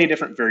have so many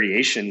different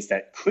variations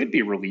that could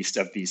be released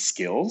of these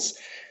skills.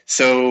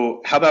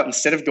 So how about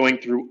instead of going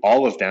through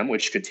all of them,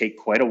 which could take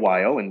quite a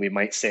while, and we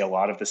might say a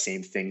lot of the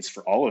same things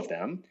for all of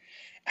them,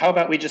 how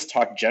about we just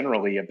talk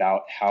generally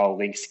about how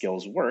link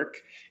skills work,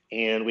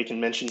 and we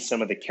can mention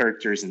some of the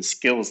characters and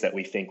skills that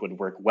we think would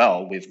work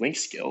well with link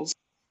skills.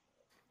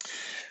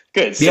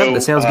 Good. Yeah,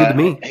 that sounds good to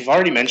me. I've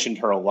already mentioned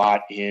her a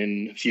lot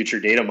in Future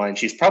Data Mine.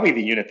 She's probably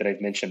the unit that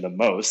I've mentioned the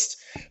most,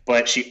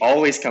 but she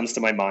always comes to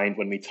my mind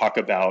when we talk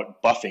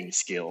about buffing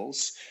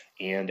skills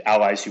and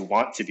allies who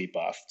want to be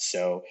buffed.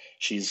 So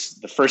she's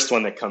the first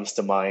one that comes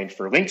to mind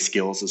for link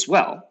skills as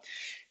well.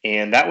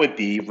 And that would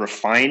be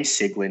Refined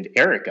Siglinde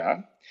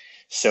Erica.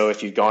 So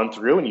if you've gone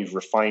through and you've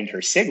refined her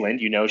Siglinde,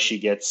 you know she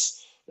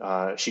gets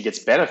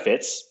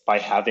benefits by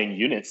having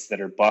units that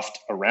are buffed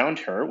around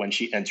her when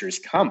she enters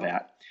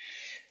combat.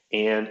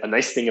 And a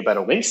nice thing about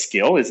a link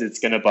skill is it's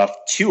going to buff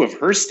 2 of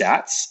her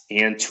stats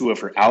and 2 of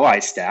her ally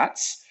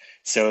stats.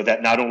 So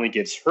that not only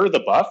gives her the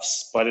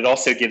buffs, but it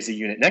also gives a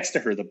unit next to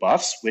her the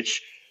buffs,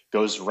 which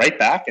goes right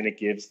back, and it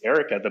gives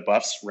Erica the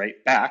buffs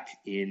right back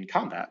in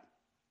combat.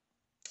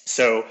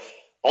 So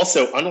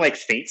also, unlike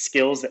feint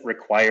skills that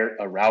require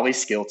a rally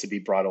skill to be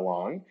brought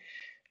along,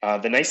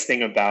 the nice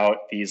thing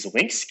about these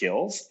link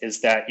skills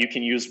is that you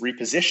can use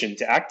reposition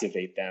to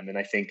activate them. And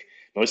I think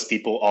most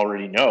people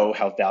already know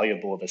how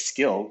valuable of a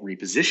skill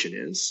reposition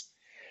is.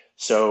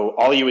 So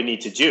all you would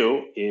need to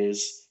do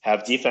is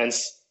have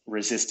defense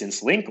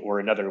resistance link or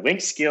another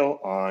link skill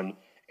on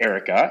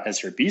Erica as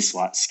her B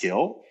slot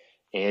skill,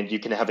 and you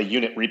can have a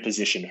unit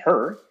reposition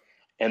her,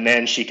 and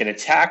then she can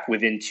attack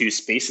within 2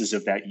 spaces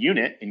of that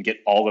unit and get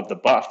all of the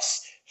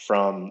buffs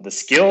from the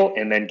skill,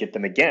 and then get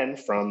them again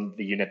from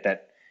the unit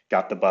that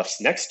got the buffs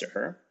next to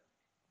her.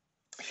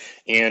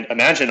 And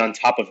imagine on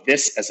top of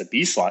this as a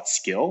B slot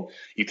skill,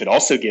 you could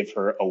also give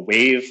her a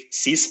wave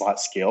C slot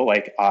skill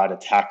like odd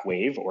attack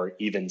wave or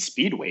even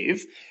speed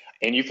wave.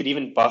 And you could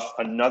even buff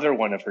another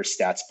one of her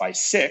stats by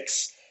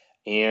 6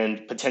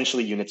 and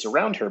potentially units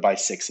around her by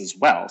 6 as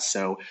well.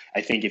 So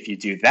I think if you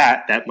do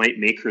that, that might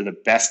make her the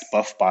best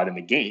buff bot in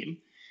the game.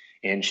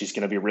 And she's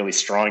going to be really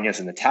strong as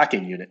an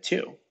attacking unit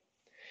too.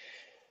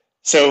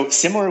 So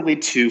similarly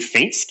to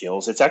feint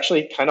skills, it's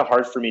actually kind of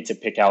hard for me to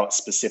pick out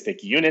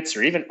specific units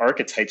or even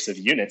archetypes of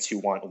units who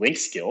want link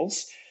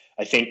skills.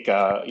 I think,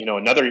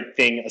 another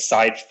thing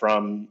aside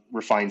from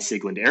refined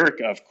Sigland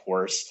Erica, of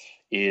course,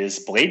 is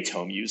Blade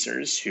Tome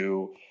users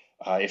who,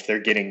 if they're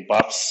getting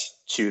buffs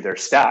to their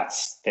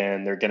stats,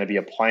 then they're going to be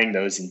applying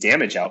those in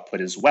damage output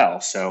as well.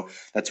 So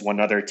that's one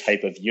other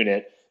type of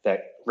unit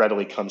that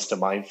readily comes to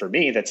mind for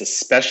me that's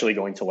especially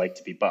going to like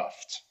to be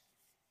buffed.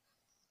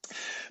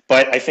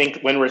 But I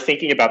think when we're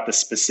thinking about the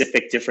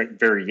specific different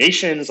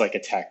variations like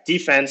attack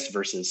defense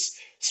versus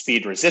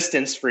speed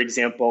resistance, for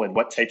example, and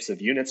what types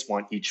of units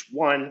want each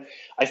one,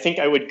 I think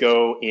I would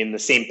go in the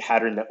same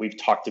pattern that we've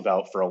talked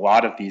about for a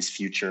lot of these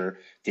future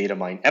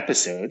Datamine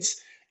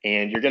episodes.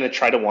 And you're going to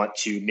try to want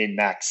to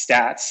min-max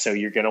stats. So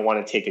you're going to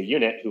want to take a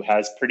unit who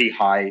has pretty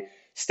high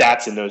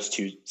stats in those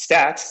 2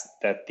 stats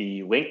that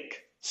the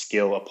link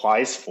skill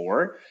applies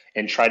for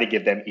and try to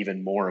give them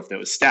even more of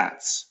those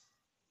stats.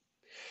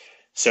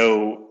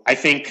 So I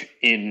think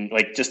in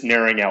just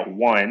narrowing out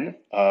one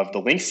of the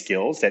link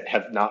skills that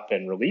have not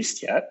been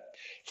released yet,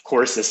 of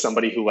course, as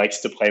somebody who likes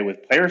to play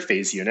with player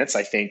phase units,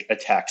 I think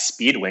attack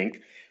speed link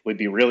would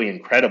be really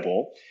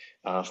incredible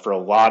for a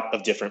lot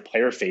of different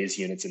player phase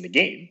units in the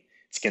game.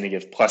 It's going to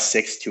give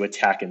 +6 to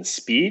attack and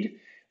speed.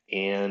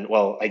 And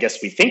well, I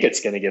guess we think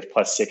it's going to give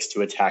 +6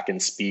 to attack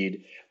and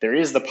speed. There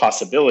is the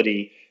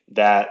possibility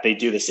that they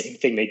do the same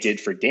thing they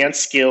did for dance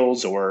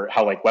skills, or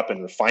how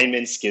weapon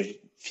refinements give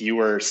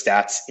fewer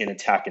stats in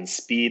attack and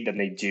speed than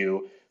they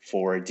do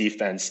for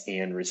defense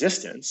and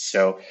resistance.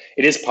 So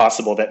it is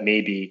possible that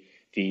maybe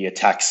the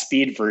attack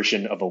speed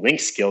version of a link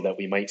skill that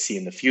we might see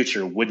in the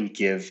future wouldn't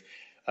give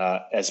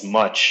as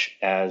much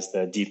as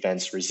the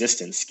defense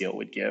resistance skill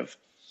would give.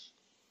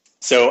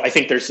 So I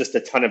think there's just a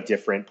ton of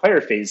different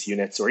player phase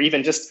units, or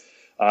even just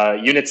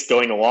units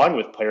going along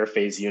with player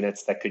phase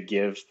units that could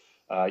give,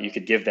 you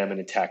could give them an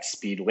attack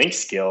speed link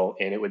skill,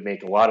 and it would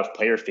make a lot of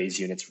player phase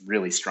units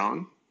really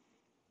strong.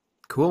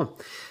 Cool.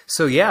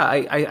 So yeah,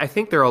 I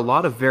think there are a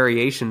lot of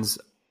variations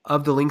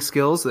of the link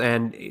skills,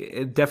 and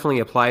it definitely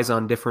applies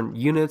on different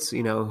units,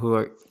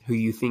 who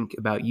you think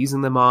about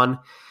using them on.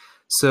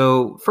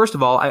 So first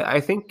of all, I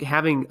think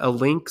having a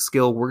link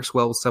skill works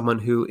well with someone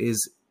who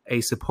is a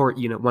support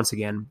unit. Once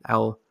again,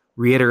 I'll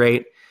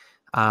reiterate,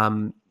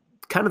 kind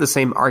of the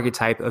same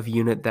archetype of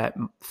unit that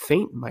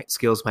feint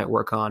skills might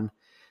work on.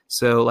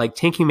 So like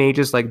tanking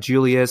mages like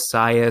Julius,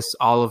 Sias,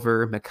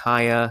 Oliver,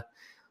 Micaiah,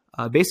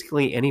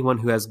 basically anyone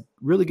who has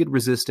really good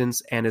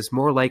resistance and is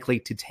more likely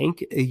to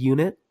tank a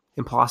unit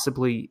and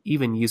possibly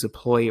even use a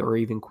ploy or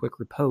even quick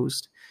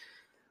riposte,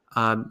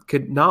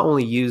 could not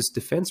only use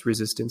defense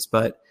resistance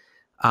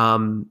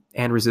and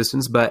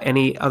resistance, but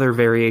any other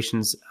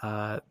variations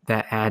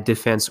that add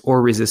defense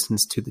or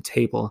resistance to the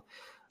table.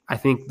 I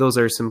think those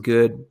are some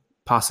good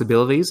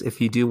possibilities if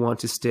you do want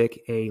to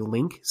stick a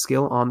link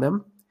skill on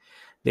them.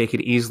 They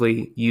could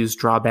easily use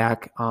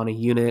drawback on a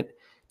unit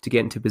to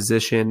get into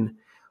position,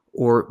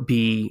 or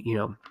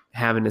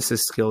have an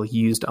assist skill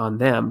used on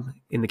them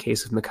in the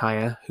case of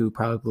Micaiah, who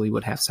probably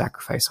would have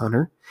sacrifice on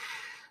her.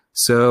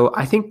 So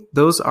I think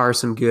those are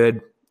some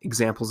good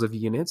examples of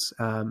units,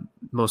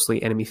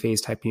 mostly enemy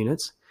phase type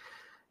units.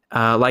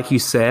 Like you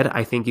said,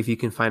 I think if you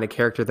can find a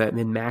character that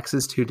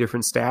min-maxes 2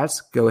 different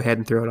stats, go ahead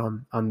and throw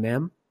it on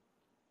them.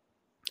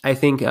 I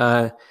think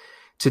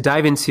to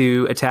dive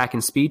into attack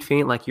and speed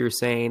feint, like you were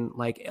saying,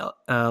 like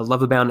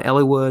Loveabound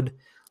Eliwood,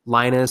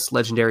 Linus,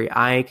 Legendary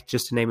Ike,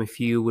 just to name a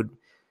few,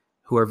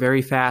 who are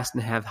very fast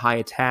and have high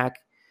attack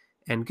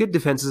and good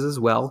defenses as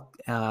well.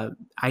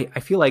 I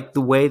feel like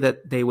the way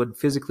that they would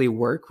physically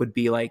work would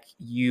be like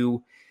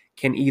you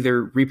can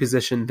either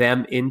reposition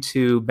them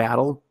into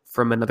battle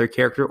from another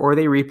character, or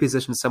they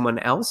reposition someone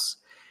else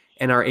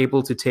and are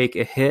able to take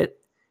a hit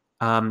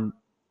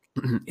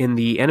in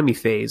the enemy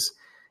phase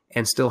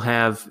and still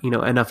have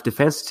enough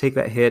defense to take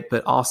that hit,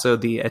 but also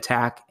the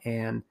attack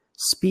and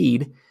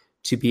speed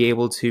to be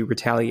able to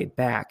retaliate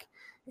back.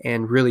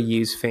 and really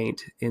use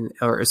Feint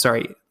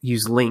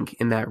use Link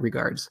in that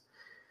regards.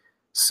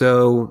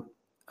 So,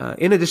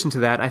 in addition to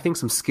that, I think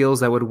some skills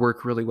that would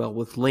work really well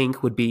with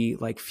Link would be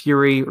like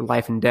Fury or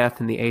Life and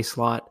Death in the A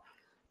slot,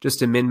 just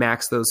to min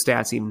max those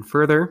stats even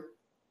further.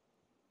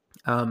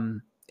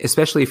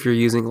 Especially if you're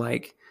using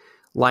like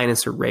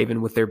Linus or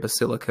Raven with their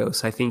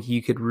Basilicos, I think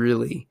you could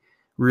really,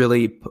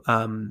 really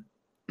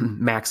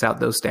max out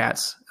those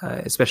stats,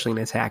 especially in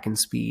attack and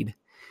speed.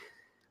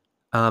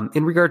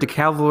 In regard to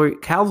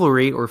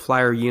cavalry or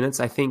flyer units,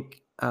 I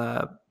think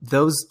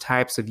those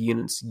types of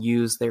units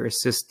use their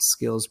assist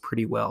skills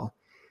pretty well.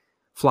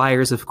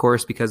 Flyers, of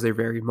course, because they're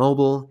very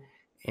mobile,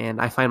 and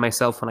I find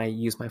myself when I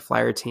use my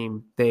flyer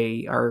team,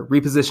 they are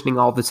repositioning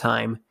all the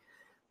time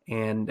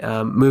and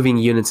moving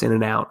units in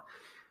and out.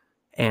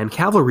 And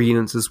cavalry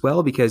units as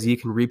well, because you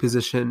can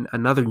reposition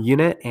another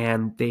unit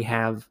and they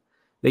can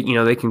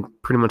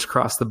pretty much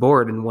cross the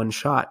board in one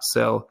shot.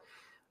 So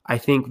I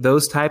think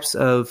those types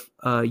of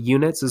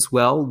units as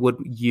well would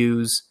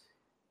use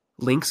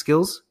Link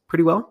skills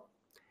pretty well,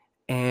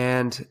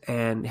 and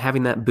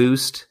having that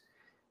boost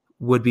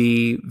would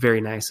be very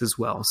nice as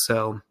well.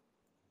 So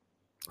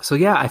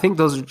yeah, I think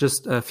those are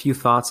just a few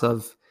thoughts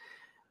of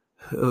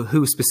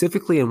who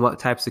specifically and what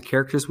types of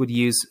characters would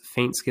use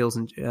Feint skills.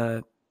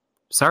 And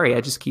sorry,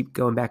 I just keep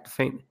going back to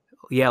Feint.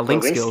 Yeah,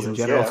 Link skills in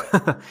general.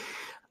 Yeah.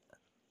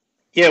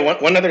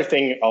 Yeah, one other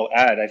thing I'll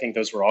add, I think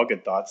those were all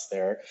good thoughts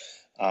there.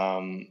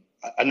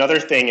 Another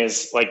thing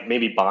is like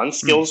maybe bond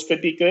skills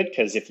could be good,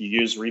 because if you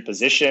use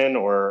reposition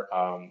or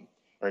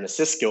an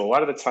assist skill, a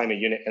lot of the time a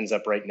unit ends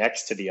up right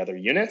next to the other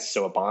units.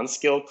 So a bond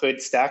skill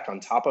could stack on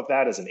top of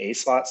that as an A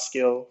slot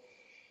skill.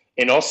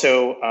 And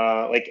also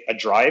like a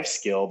drive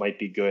skill might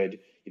be good,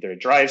 either a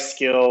drive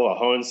skill, a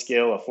hone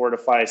skill, a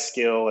fortify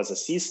skill as a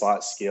C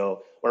slot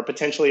skill, or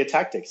potentially a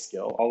tactic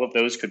skill. All of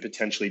those could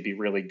potentially be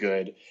really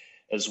good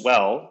as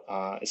well,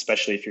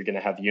 especially if you're going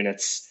to have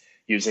units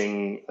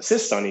using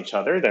assists on each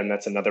other. Then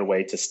that's another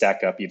way to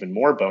stack up even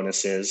more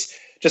bonuses.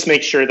 Just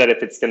make sure that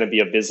if it's going to be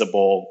a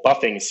visible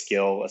buffing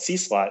skill, a C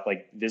slot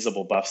like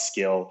visible buff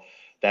skill,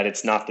 that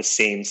it's not the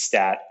same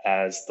stat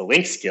as the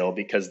Link skill,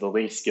 because the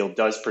Link skill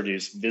does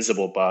produce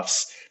visible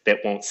buffs that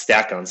won't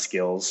stack on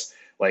skills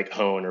like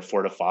hone or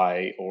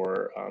fortify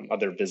or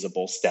other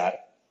visible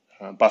stat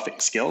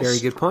buffing skills. Very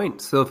good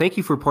point. So thank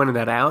you for pointing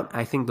that out.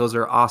 I think those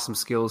are awesome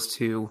skills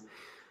to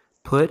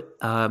put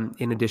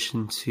in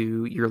addition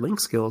to your Link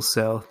skills.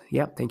 So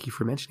yeah, thank you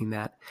for mentioning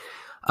that.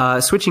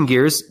 Switching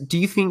gears, do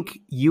you think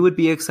you would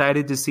be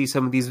excited to see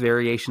some of these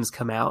variations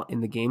come out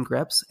in the game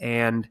greps?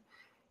 And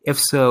if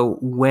so,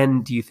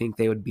 when do you think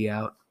they would be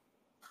out?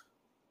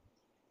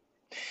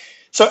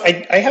 So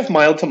I have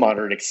mild to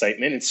moderate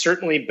excitement. It's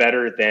certainly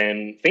better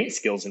than Feint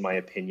skills, in my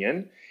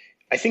opinion.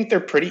 I think they're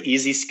pretty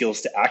easy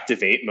skills to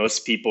activate.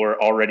 Most people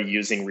are already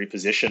using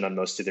reposition on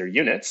most of their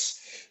units.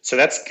 So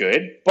that's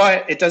good,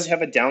 but it does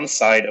have a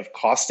downside of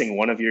costing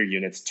one of your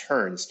unit's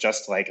turns,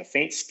 just like a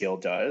Feint skill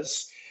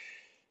does.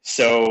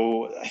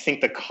 So I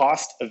think the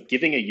cost of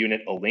giving a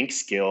unit a Link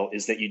skill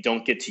is that you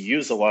don't get to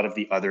use a lot of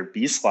the other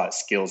B slot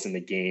skills in the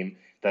game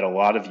that a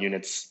lot of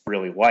units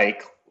really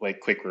like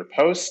Quick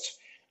Riposte.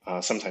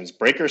 Sometimes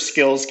breaker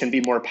skills can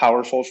be more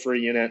powerful for a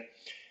unit,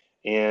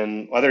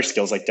 and other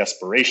skills like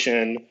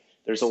Desperation.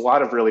 There's a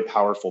lot of really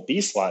powerful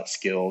B slot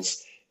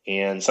skills,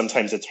 and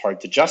sometimes it's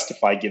hard to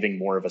justify giving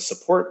more of a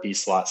support B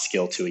slot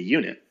skill to a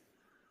unit.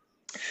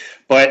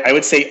 But I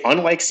would say,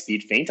 unlike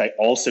Speed Feint, I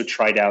also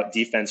tried out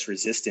Defense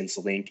Resistance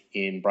Link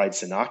in Bride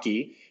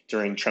Sanaki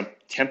during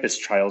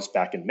Tempest Trials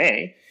back in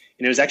May,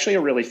 and it was actually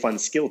a really fun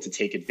skill to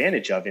take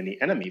advantage of in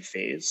the enemy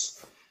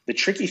phase. The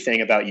tricky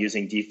thing about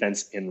using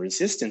Defense and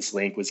Resistance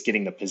Link was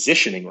getting the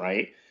positioning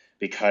right,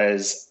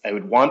 because I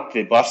would want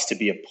the buffs to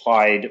be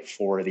applied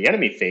for the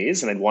enemy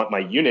phase, and I'd want my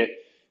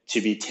unit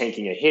to be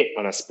tanking a hit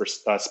on a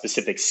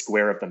specific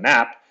square of the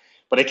map.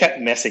 But I kept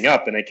messing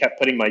up, and I kept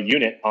putting my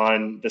unit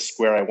on the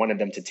square I wanted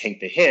them to tank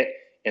the hit,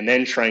 and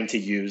then trying to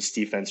use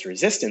Defense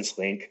Resistance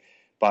Link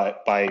by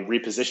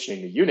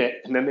repositioning the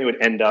unit, and then they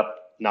would end up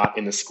not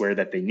in the square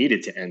that they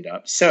needed to end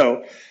up.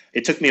 So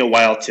it took me a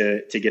while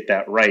to get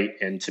that right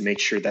and to make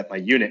sure that my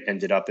unit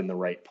ended up in the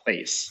right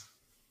place.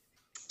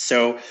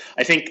 So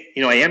I think,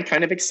 I am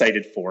kind of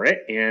excited for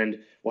it, and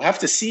we'll have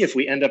to see if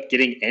we end up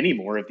getting any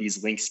more of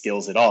these Link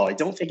skills at all. I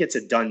don't think it's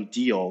a done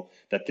deal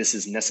that this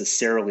is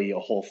necessarily a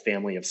whole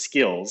family of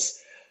skills.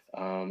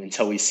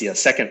 Until we see a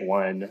second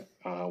one,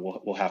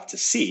 we'll have to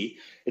see.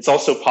 It's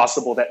also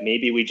possible that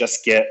maybe we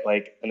just get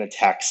like an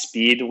attack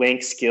speed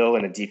Link skill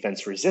and a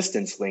defense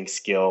resistance Link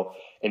skill,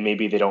 and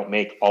maybe they don't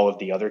make all of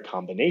the other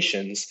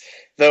combinations.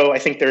 Though I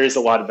think there is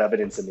a lot of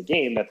evidence in the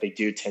game that they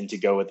do tend to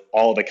go with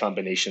all the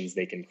combinations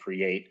they can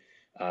create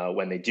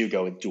when they do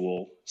go with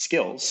dual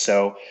skills.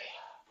 So,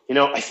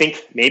 I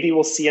think maybe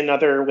we'll see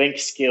another Link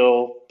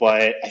skill,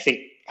 but I think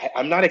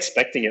I'm not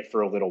expecting it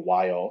for a little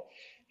while.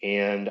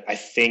 And I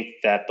think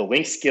that the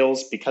Link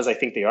skills, because I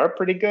think they are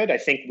pretty good, I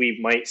think we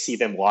might see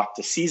them locked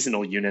to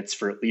seasonal units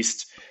for at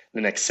least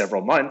the next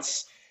several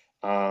months.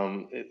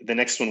 The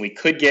next one we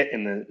could get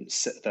in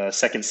the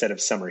second set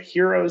of Summer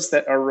Heroes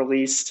that are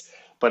released,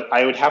 but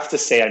I would have to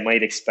say I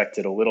might expect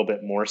it a little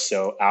bit more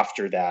so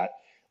after that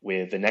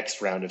with the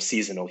next round of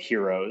seasonal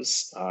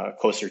heroes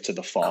closer to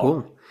the fall.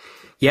 Cool.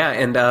 Yeah,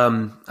 and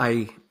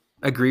I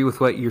agree with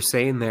what you're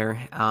saying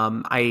there.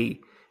 I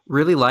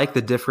really like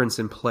the difference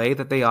in play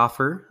that they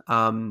offer.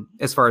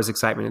 As far as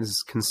excitement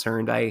is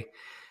concerned, I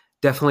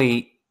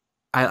definitely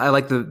I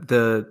like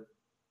the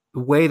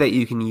way that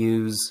you can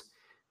use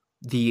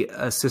the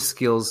assist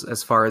skills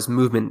as far as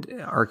movement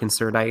are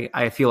concerned.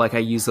 I feel like I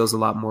use those a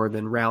lot more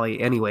than rally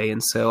anyway,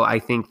 and so I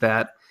think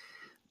that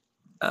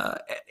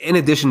in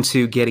addition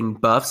to getting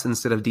buffs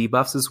instead of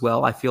debuffs as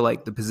well, I feel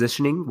like the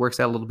positioning works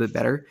out a little bit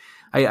better.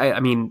 I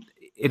mean,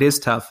 it is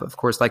tough, of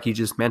course, like you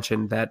just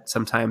mentioned, that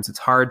sometimes it's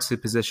hard to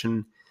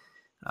position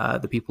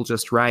the people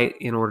just right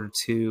in order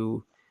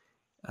to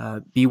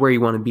be where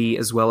you want to be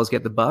as well as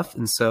get the buff.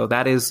 And so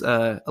that is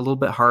a little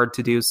bit hard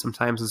to do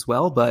sometimes as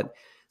well. But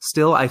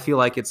still, I feel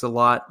like it's a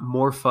lot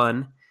more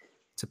fun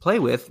to play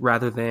with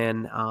rather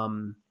than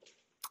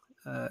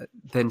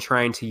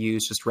trying to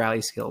use just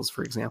rally skills,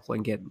 for example,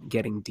 and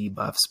getting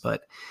debuffs.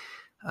 But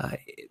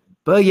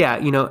yeah,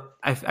 you know,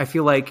 I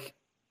feel like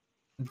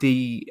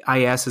the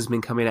IS has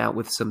been coming out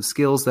with some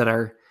skills that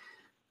are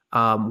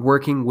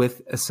working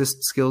with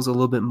assist skills a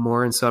little bit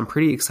more, and so I'm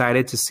pretty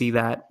excited to see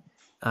that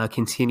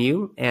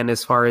continue. And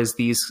as far as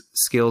these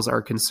skills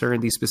are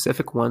concerned, these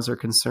specific ones are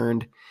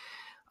concerned,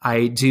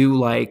 I do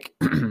like,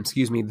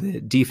 excuse me,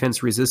 the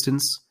defense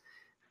resistance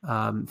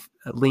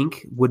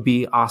link would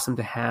be awesome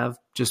to have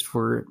just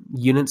for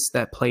units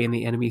that play in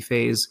the enemy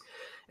phase,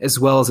 as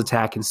well as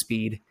attack and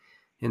speed.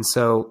 And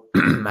so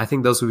I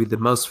think those would be the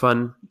most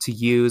fun to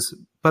use.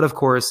 But of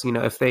course, you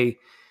know, if they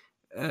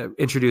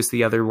introduce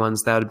the other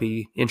ones, that would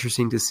be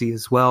interesting to see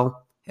as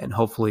well. And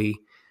hopefully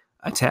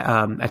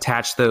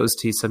attach those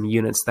to some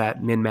units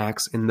that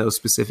min-max in those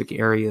specific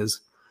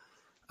areas.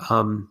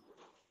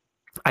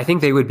 I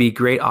think they would be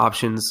great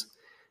options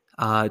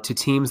to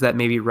teams that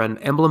maybe run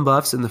emblem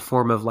buffs in the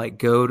form of like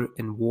Goad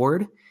and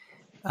Ward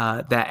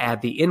that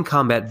add the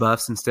in-combat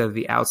buffs instead of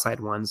the outside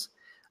ones.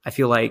 I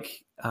feel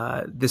like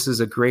this is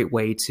a great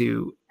way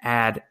to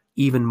add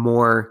even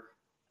more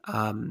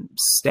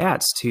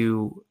stats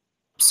to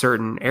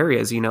certain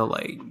areas, you know,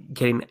 like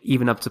getting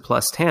even up to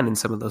 +10 in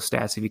some of those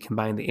stats if you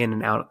combine the in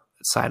and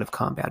outside of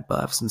combat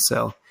buffs. And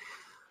so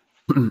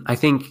I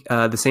think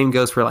the same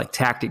goes for like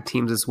tactic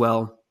teams as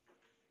well.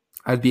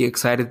 I'd be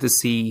excited to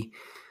see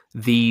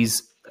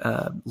these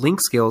link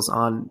skills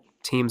on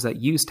teams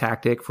that use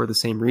tactic for the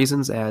same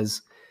reasons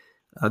as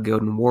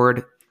Goad and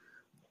Ward.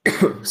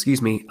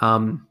 Excuse me.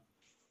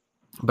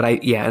 But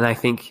I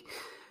think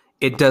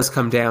it does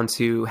come down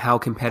to how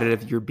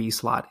competitive your B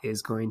slot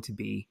is going to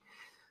be.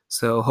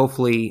 So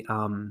hopefully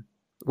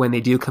when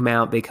they do come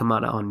out, they come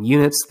out on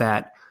units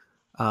that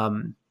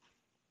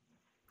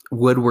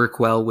would work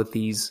well with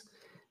these,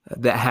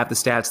 that have the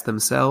stats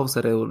themselves,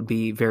 that it would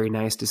be very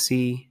nice to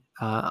see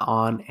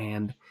on.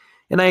 And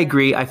I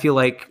agree. I feel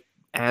like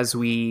as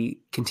we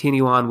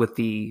continue on with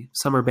the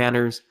summer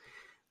banners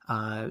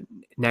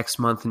next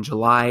month in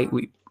July,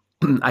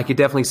 I could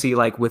definitely see,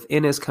 like with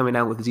Innis coming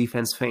out with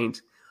Defense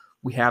Feint,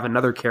 we have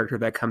another character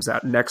that comes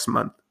out next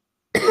month.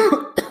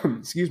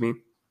 Excuse me.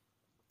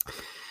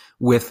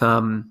 With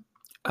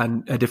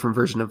a different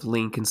version of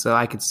Link. And so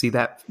I could see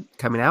that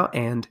coming out,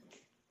 and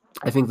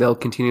I think they'll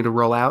continue to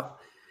roll out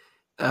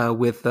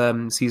with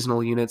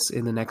seasonal units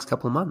in the next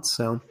couple of months.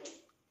 So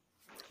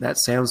that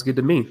sounds good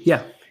to me.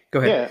 Yeah, go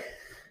ahead.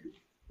 Yeah.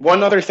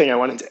 One other thing I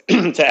wanted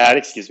to add,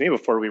 excuse me,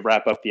 before we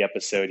wrap up the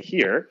episode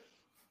here,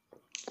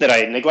 that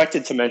I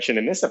neglected to mention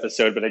in this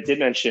episode, but I did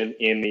mention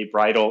in the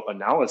bridal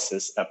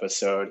analysis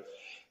episode,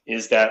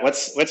 is that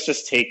let's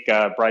just take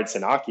Bride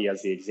Sanaki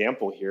as the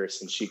example here,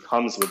 since she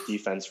comes with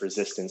defense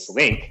resistance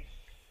Link.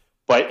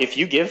 But if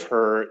you give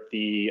her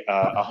the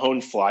a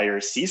Hone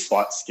Flyers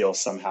C-slot skill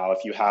somehow,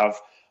 if you have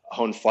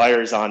Hone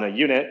Flyers on a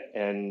unit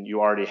and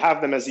you already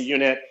have them as a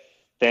unit,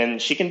 then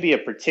she can be a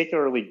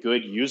particularly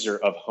good user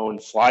of Hone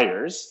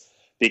Flyers,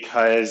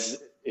 because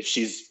if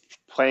she's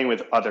playing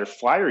with other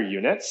flyer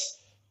units,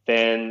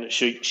 then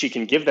she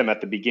can give them at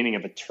the beginning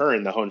of a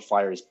turn the Hone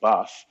Flyers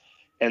buff.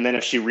 And then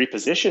if she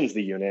repositions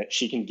the unit,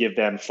 she can give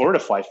them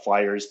Fortify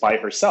Flyers by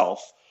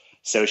herself.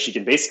 So she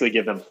can basically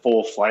give them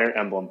full Flyer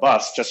Emblem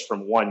buffs just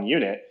from one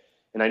unit.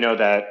 And I know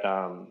that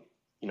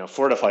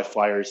Fortify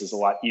Flyers is a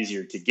lot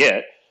easier to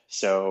get.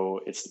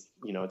 So it's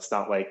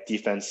not like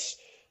defense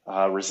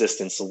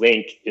resistance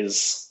Link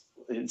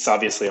it's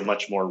obviously a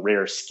much more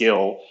rare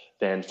skill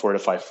than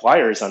Fortify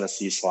Flyers on a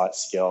C-slot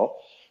skill.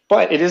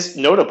 But it is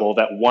notable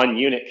that one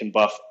unit can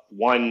buff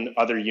one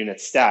other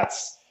unit's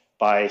stats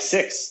by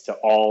 6 to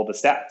all the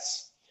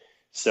stats.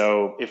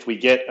 So if we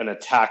get an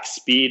attack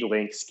speed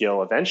Link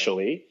skill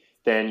eventually,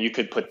 then you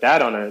could put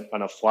that on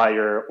a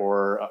flyer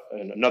or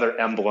another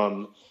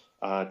emblem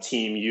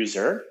team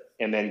user,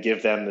 and then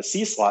give them the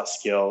C-slot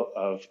skill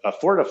of a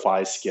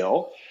Fortify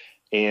skill.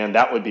 And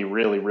that would be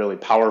really, really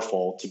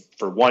powerful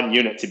for one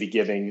unit to be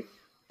giving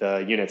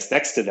the units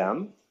next to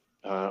them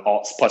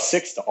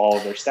 +6 to all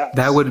of their stats.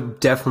 That would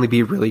definitely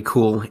be really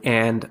cool.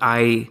 And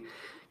I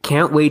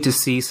can't wait to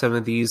see some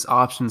of these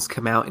options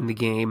come out in the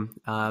game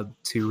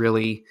to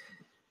really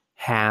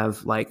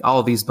have like all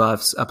of these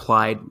buffs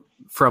applied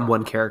from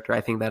one character.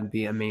 I think that'd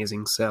be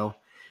amazing. So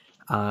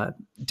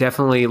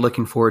definitely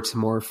looking forward to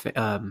more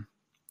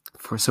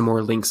for some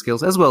more Link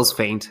skills as well as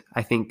Feint.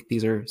 I think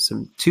these are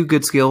two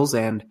good skills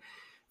and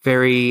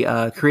very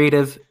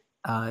creative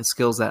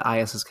skills that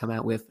IS has come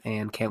out with,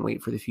 and can't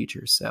wait for the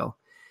future. So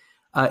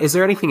is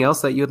there anything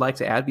else that you would like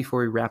to add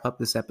before we wrap up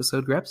this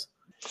episode, Greps?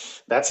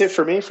 That's it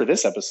for me for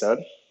this episode.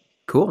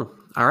 Cool.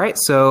 All right.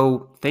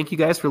 So thank you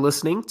guys for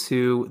listening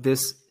to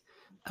this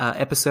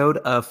episode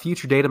of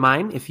Future Data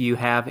Mine. If you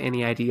have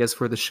any ideas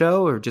for the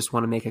show or just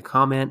want to make a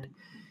comment,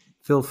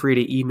 feel free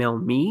to email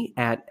me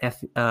at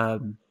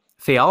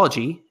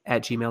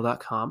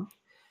phaology@gmail.com.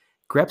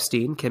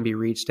 Grepstein can be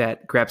reached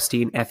at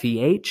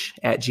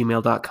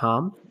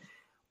grepsteinfeh@gmail.com,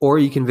 or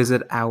you can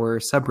visit our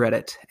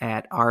subreddit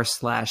at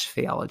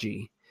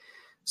r/phaology.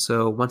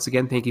 So once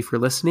again, thank you for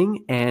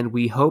listening, and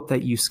we hope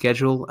that you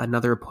schedule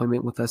another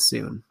appointment with us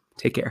soon.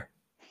 Take care.